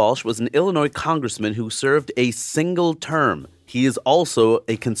 Joe Walsh was an Illinois congressman who served a single term. He is also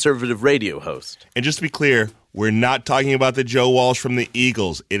a conservative radio host. And just to be clear, we're not talking about the Joe Walsh from the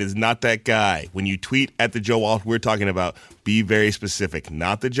Eagles. It is not that guy. When you tweet at the Joe Walsh we're talking about, be very specific.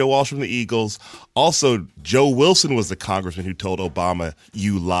 Not the Joe Walsh from the Eagles. Also, Joe Wilson was the congressman who told Obama,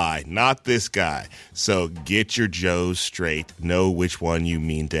 you lie. Not this guy. So get your Joes straight. Know which one you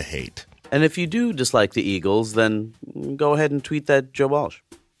mean to hate. And if you do dislike the Eagles, then go ahead and tweet that Joe Walsh.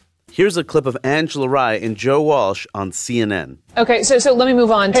 Here's a clip of Angela Rye and Joe Walsh on CNN. Okay, so let me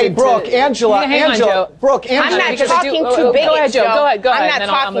move on. Hey, Brooke, Angela, Brooke, Angela. I'm not talking to bigots, Go ahead, Joe. Go ahead. I'm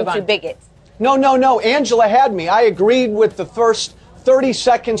not talking to bigots. No. Angela had me. I agreed with the first 30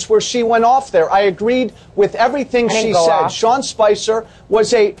 seconds where she went off there. I agreed with everything she said. Sean Spicer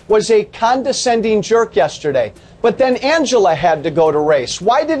was a condescending jerk yesterday. But then Angela had to go to race.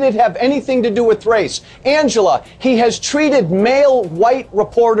 Why did it have anything to do with race? Angela, he has treated male white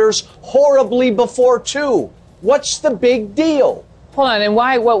reporters horribly before, too. What's the big deal? Hold on, and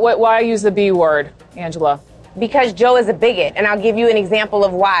why use the B word, Angela? Because Joe is a bigot, and I'll give you an example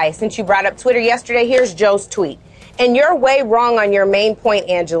of why. Since you brought up Twitter yesterday, here's Joe's tweet. And you're way wrong on your main point,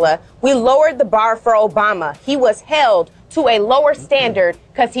 Angela. We lowered the bar for Obama. He was held to a lower standard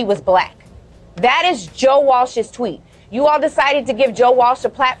because he was black. That is Joe Walsh's tweet. You all decided to give Joe Walsh a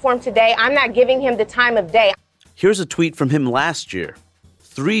platform today. I'm not giving him the time of day. Here's a tweet from him last year.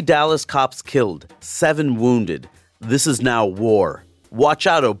 3 Dallas cops killed, 7 wounded. This is now war. Watch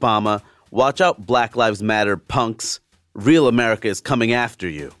out, Obama. Watch out, Black Lives Matter punks. Real America is coming after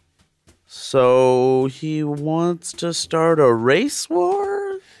you. So he wants to start a race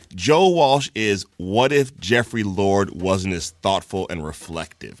war? Joe Walsh is what if Jeffrey Lord wasn't as thoughtful and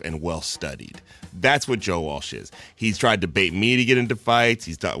reflective and well-studied. That's what Joe Walsh is. He's tried to bait me to get into fights.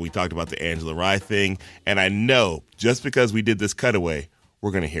 We talked about the Angela Rye thing. And I know just because we did this cutaway,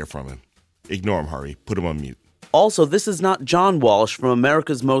 we're going to hear from him. Ignore him, Harvey. Put him on mute. Also, this is not John Walsh from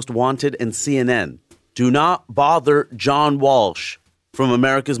America's Most Wanted and CNN. Do not bother John Walsh from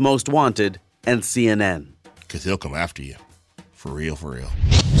America's Most Wanted and CNN. Because he'll come after you. For real, for real.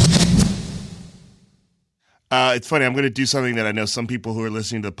 It's funny. I'm going to do something that I know some people who are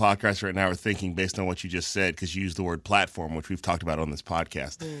listening to the podcast right now are thinking based on what you just said, because you used the word platform, which we've talked about on this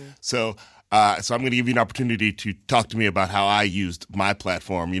podcast. So I'm going to give you an opportunity to talk to me about how I used my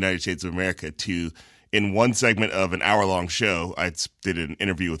platform, United States of America, to, in one segment of an hour-long show, I did an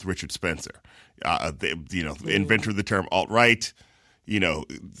interview with Richard Spencer, the inventor of the term alt-right.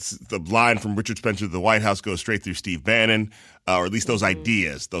 The line from Richard Spencer to the White House goes straight through Steve Bannon, or at least those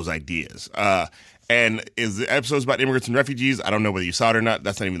ideas. And is the episode's about immigrants and refugees? I don't know whether you saw it or not.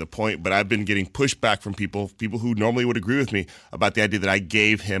 That's not even the point. But I've been getting pushback from people who normally would agree with me about the idea that I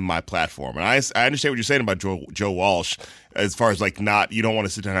gave him my platform. And I understand what you're saying about Joe Walsh as far as you don't want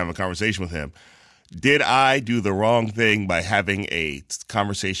to sit down and have a conversation with him. Did I do the wrong thing by having a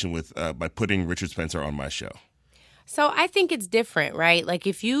conversation by putting Richard Spencer on my show? So I think it's different, right? Like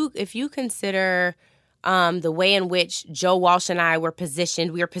if you consider the way in which Joe Walsh and I were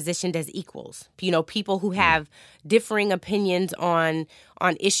positioned as equals. People who have differing opinions on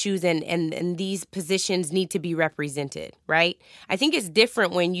issues and these positions need to be represented, right? I think it's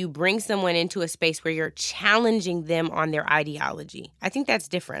different when you bring someone into a space where you're challenging them on their ideology. I think that's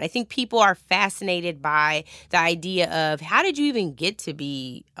different. I think people are fascinated by the idea of how did you even get to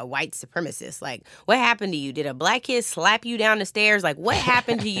be a white supremacist? Like, what happened to you? Did a black kid slap you down the stairs? Like, what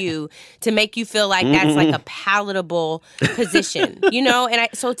happened to you to make you feel like that's like a palatable position, And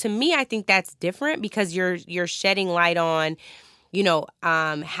so to me, I think that's different because you're shedding light on,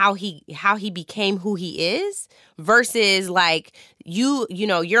 how he became who he is versus like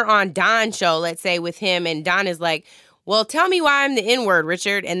you're on Don's show, let's say, with him, and Don is like, well, tell me why I'm the N-word,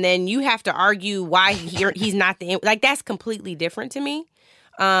 Richard, and then you have to argue why he's not the N-word. Like, that's completely different to me.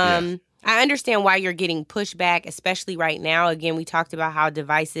 Yes. I understand why you're getting pushback, especially right now. Again, we talked about how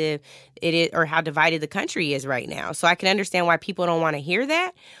divisive it is or how divided the country is right now. So I can understand why people don't want to hear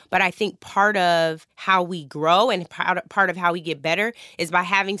that. But I think part of how we grow and part of how we get better is by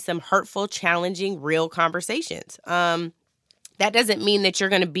having some hurtful, challenging, real conversations. That doesn't mean that you're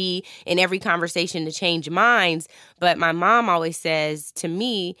going to be in every conversation to change minds. But my mom always says to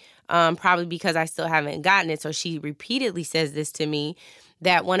me, probably because I still haven't gotten it, so she repeatedly says this to me,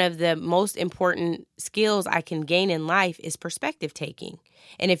 that one of the most important skills I can gain in life is perspective taking.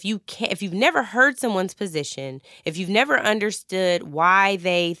 And if you've never heard someone's position, if you've never understood why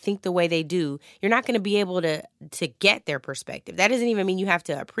they think the way they do, you're not going to be able to get their perspective. That doesn't even mean you have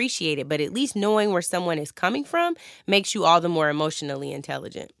to appreciate it, but at least knowing where someone is coming from makes you all the more emotionally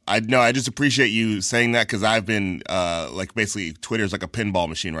intelligent. I just appreciate you saying that because I've been basically Twitter's like a pinball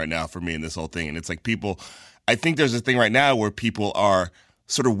machine right now for me in this whole thing. And it's like I think there's a thing right now where people are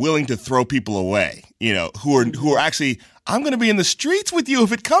sort of willing to throw people away, who are actually, I'm going to be in the streets with you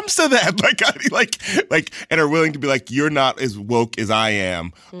if it comes to that, and are willing to be like, you're not as woke as I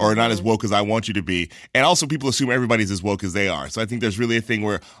am, or not as woke as I want you to be. And also people assume everybody's as woke as they are. So I think there's really a thing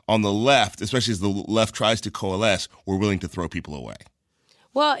where on the left, especially as the left tries to coalesce, we're willing to throw people away.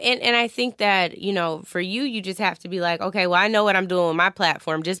 Well, and I think that, for you just have to be like, okay, well, I know what I'm doing with my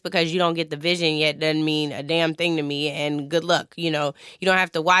platform. Just because you don't get the vision yet doesn't mean a damn thing to me. And good luck. You don't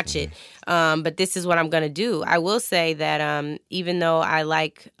have to watch it. But this is what I'm going to do. I will say that even though I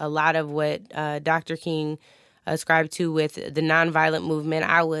like a lot of what Dr. King ascribe to with the nonviolent movement,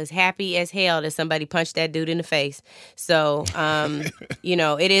 I was happy as hell that somebody punched that dude in the face. So,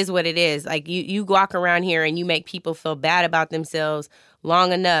 it is what it is. Like, you walk around here and you make people feel bad about themselves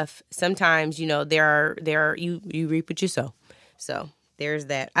long enough. Sometimes, you reap what you sow. So there's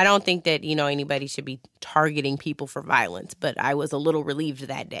that. I don't think that, anybody should be targeting people for violence, but I was a little relieved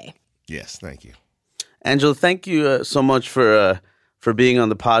that day. Yes, thank you. Angela, thank you so much for being on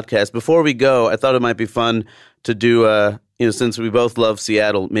the podcast. Before we go, I thought it might be fun to do, since we both love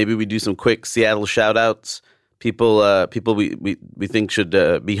Seattle, maybe we do some quick Seattle shout-outs. People we think should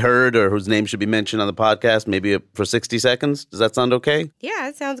be heard or whose name should be mentioned on the podcast, maybe for 60 seconds. Does that sound okay? Yeah,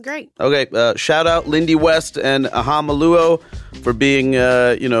 that sounds great. Okay, shout out Lindy West and Aha Maluo for being,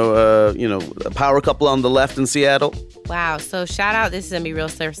 a power couple on the left in Seattle. Wow, so shout out, this is going to be real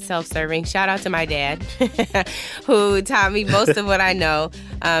self-serving. Shout out to my dad, who taught me most of what I know.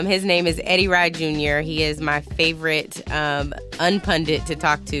 His name is Eddie Rye Jr. He is my favorite unpundit to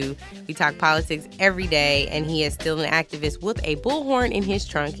talk to. We talk politics every day, and he is still an activist with a bullhorn in his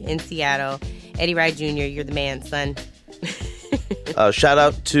trunk in Seattle. Eddie Wright Jr., you're the man, son. Shout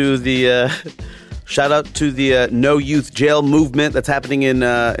out to the No Youth Jail movement that's happening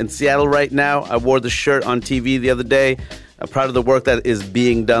in Seattle right now. I wore the shirt on TV the other day. I'm proud of the work that is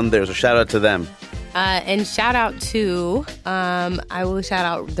being done there, so shout out to them. And shout out to, I will shout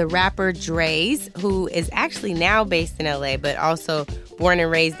out the rapper Dre's, who is actually now based in LA, but also born and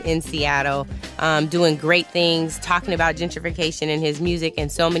raised in Seattle, doing great things, talking about gentrification in his music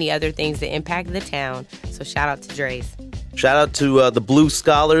and so many other things that impact the town. So shout out to Dre's. Shout out to the Blue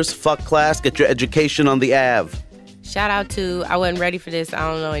Scholars. Fuck class. Get your education on the Ave. Shout out to, I wasn't ready for this. I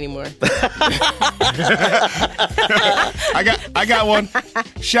don't know anymore. I got one.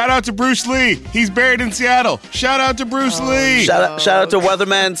 Shout out to Bruce Lee. He's buried in Seattle. Shout out to Bruce Lee. Shout out to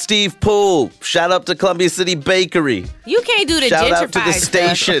weatherman Steve Poole. Shout out to Columbia City Bakery. You can't do the shout gentrified out to the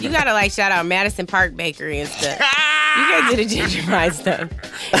station. Stuff. You gotta shout out Madison Park Bakery and stuff. You can't do the gentrified stuff.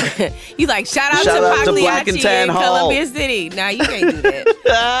 You shout out to Pagliacci in Columbia City. Nah, you can't do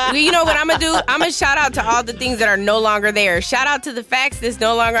that. You know what I'm gonna do? I'm gonna shout out to all the things that are no longer there. Shout out to the Facts that's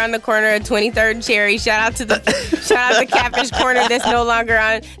no longer on the corner of 23rd and Cherry. Shout out to Catfish Corner that's no longer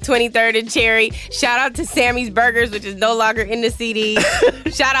on 23rd and Cherry. Shout out to Sammy's Burgers, which is no longer in the CD.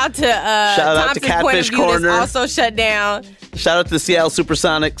 Shout out to Thompson's Point of View Corner. That's also shut down. Shout out to the Seattle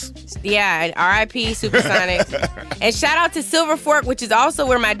Supersonics. Yeah, and RIP Supersonics. And shout out to Silver Fork, which is also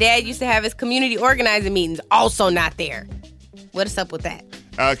where my dad used to have his community organizing meetings. Also not there. What's up with that?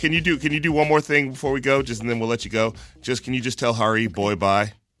 Can you do one more thing before we go? And then we'll let you go. Can you just tell Hari boy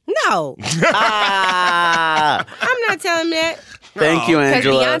bye? No. I'm not telling him that. Thank you,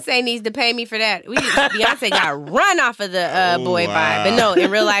 Angela. Because Beyonce needs to pay me for that. Beyonce got run off of the boy bye. But no, in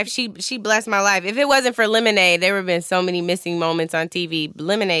real life, she blessed my life. If it wasn't for Lemonade, there would have been so many missing moments on TV.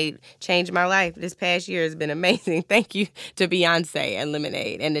 Lemonade changed my life. This past year has been amazing. Thank you to Beyonce and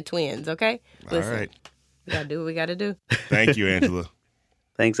Lemonade and the twins, okay? Listen, all right. We got to do what we got to do. Thank you, Angela.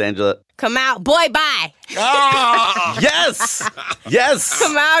 Thanks, Angela. Come out, boy, bye. Oh! Yes.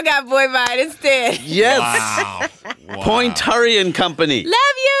 Come out, got boy, bye instead. Yes. Wow. Point Hurry and Company. Love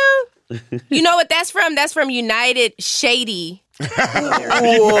you. You know what that's from? That's from United Shady.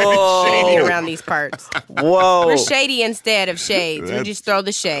 Whoa. Shady around these parts. Whoa. We're shady instead of shades. We just throw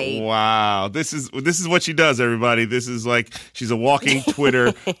the shade. Wow. This is what she does, everybody. This is she's a walking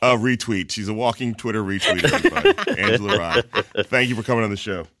Twitter retweet. She's a walking Twitter retweet, everybody. Angela Rye. Thank you for coming on the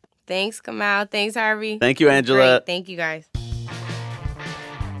show. Thanks, Kamal. Thanks, Harvey. Thank you, Angela. Great. Thank you, guys.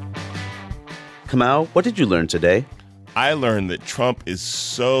 Kamal, what did you learn today? I learned that Trump is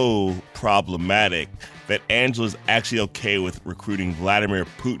so problematic that Angela's actually okay with recruiting Vladimir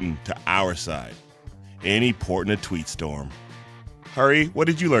Putin to our side. Any port in a tweet storm. Hari, what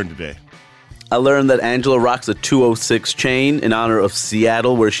did you learn today? I learned that Angela rocks a 206 chain in honor of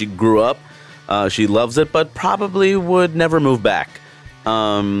Seattle, where she grew up. She loves it, but probably would never move back.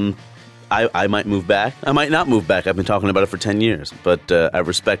 I might move back. I might not move back. I've been talking about it for 10 years. But I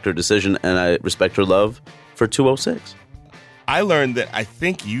respect her decision, and I respect her love for 206. I learned that I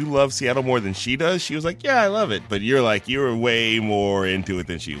think you love Seattle more than she does. She was like, yeah, I love it. But you were way more into it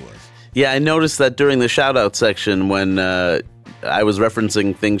than she was. Yeah, I noticed that during the shout-out section when I was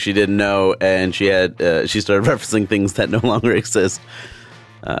referencing things she didn't know, and she started referencing things that no longer exist,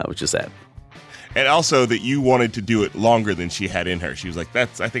 which is sad. And also that you wanted to do it longer than she had in her. She was like, I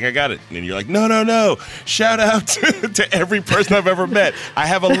think I got it. And you're like, no. Shout out to every person I've ever met. I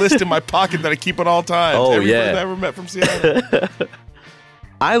have a list in my pocket that I keep at all times. Every person I ever met from Seattle.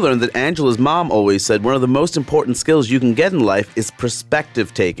 I learned that Angela's mom always said one of the most important skills you can get in life is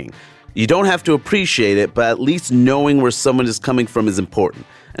perspective taking. You don't have to appreciate it, but at least knowing where someone is coming from is important.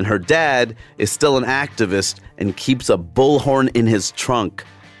 And her dad is still an activist and keeps a bullhorn in his trunk,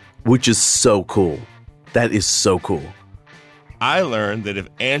 which is so cool. That is so cool. I learned that if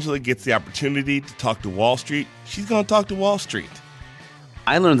Angela gets the opportunity to talk to Wall Street, she's going to talk to Wall Street.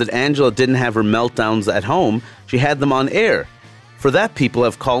 I learned that Angela didn't have her meltdowns at home. She had them on air. For that, people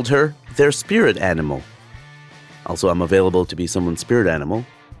have called her their spirit animal. Also, I'm available to be someone's spirit animal.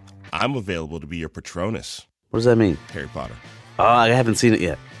 I'm available to be your Patronus. What does that mean? Harry Potter. Oh, I haven't seen it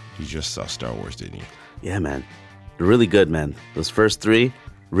yet. You just saw Star Wars, didn't you? Yeah, man. They're really good, man. Those first 3,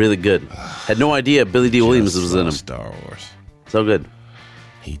 really good. Had no idea Billy D. Williams was in them. Star Wars. So good.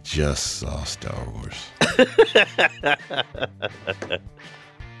 He just saw Star Wars.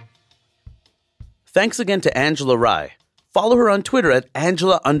 Thanks again to Angela Rye. Follow her on Twitter at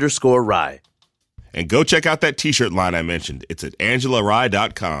Angela_Rye. And go check out that t-shirt line I mentioned. It's at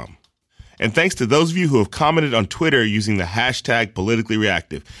AngelaRye.com. And thanks to those of you who have commented on Twitter using the hashtag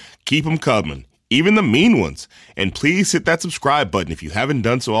politicallyreactive. Keep them coming, even the mean ones. And please hit that subscribe button if you haven't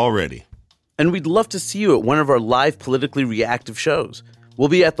done so already. And we'd love to see you at one of our live politically reactive shows. We'll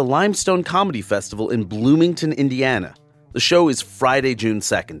be at the Limestone Comedy Festival in Bloomington, Indiana. The show is Friday, June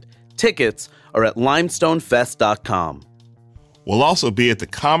 2nd. Tickets are at limestonefest.com. We'll also be at the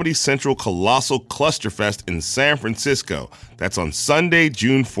Comedy Central Colossal Clusterfest in San Francisco. That's on Sunday,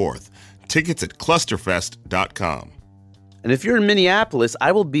 June 4th. Tickets at clusterfest.com. And if you're in Minneapolis,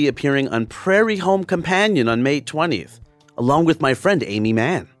 I will be appearing on Prairie Home Companion on May 20th, along with my friend Amy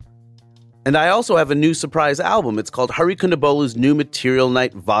Mann. And I also have a new surprise album. It's called Hari Kondabolu's New Material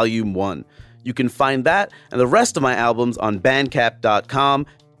Night Volume 1. You can find that and the rest of my albums on bandcamp.com.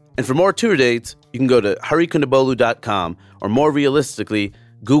 And for more tour dates, you can go to harikondabolu.com, or more realistically,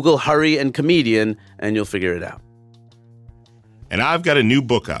 Google Hari and Comedian, and you'll figure it out. And I've got a new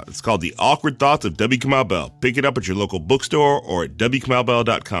book out. It's called The Awkward Thoughts of W. Kamau Bell. Pick it up at your local bookstore or at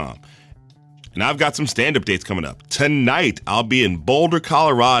wkamaubell.com. And I've got some stand-up dates coming up. Tonight, I'll be in Boulder,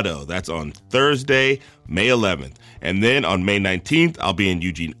 Colorado. That's on Thursday, May 11th. And then on May 19th, I'll be in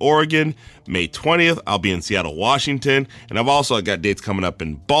Eugene, Oregon. May 20th, I'll be in Seattle, Washington. And I've also got dates coming up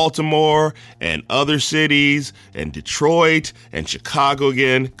in Baltimore and other cities and Detroit and Chicago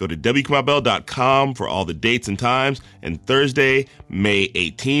again. Go to wkamaubell.com for all the dates and times. And Thursday, May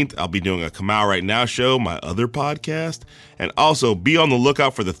 18th, I'll be doing a Kamau Right Now show, my other podcast. And also be on the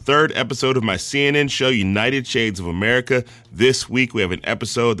lookout for the 3rd episode of my CNN show, United Shades of America. This week, we have an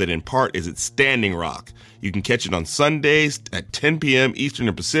episode that in part is at Standing Rock. You can catch it on Sundays at 10 p.m. Eastern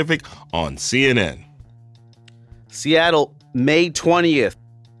and Pacific on CNN. Seattle, May 20th.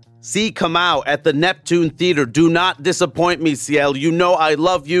 See Kamau at the Neptune Theater. Do not disappoint me, Seattle. You know I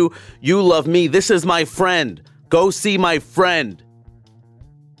love you. You love me. This is my friend. Go see my friend.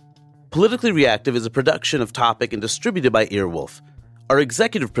 Politically Reactive is a production of Topic and distributed by Earwolf. Our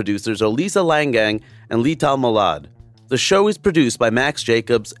executive producers are Lisa Langang and Lital Malad. The show is produced by Max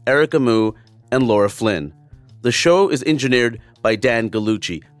Jacobs, Erica Moo, and Laura Flynn. The show is engineered by Dan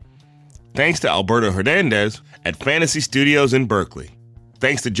Gallucci. Thanks to Alberto Hernandez at Fantasy Studios in Berkeley.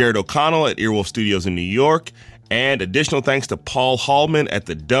 Thanks to Jared O'Connell at Earwolf Studios in New York. And additional thanks to Paul Hallman at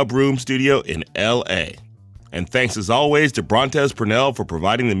the Dub Room Studio in L.A. And thanks as always to Brontez Purnell for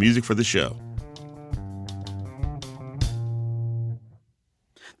providing the music for the show.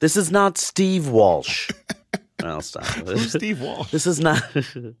 This is not Steve Walsh. I'll stop. Who's Steve Walsh? This is not...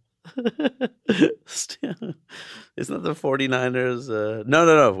 Isn't that the 49ers?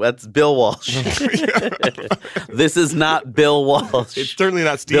 No. That's Bill Walsh. This is not Bill Walsh. It's certainly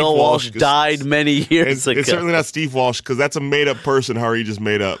not Steve Bill Walsh. Walsh died many years ago. It's certainly not Steve Walsh because that's a made-up person Hari just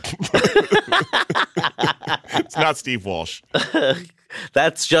made up. It's not Steve Walsh.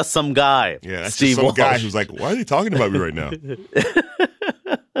 That's just some guy. Yeah, that's Steve just some Walsh. guy who's like, why are they talking about me right now?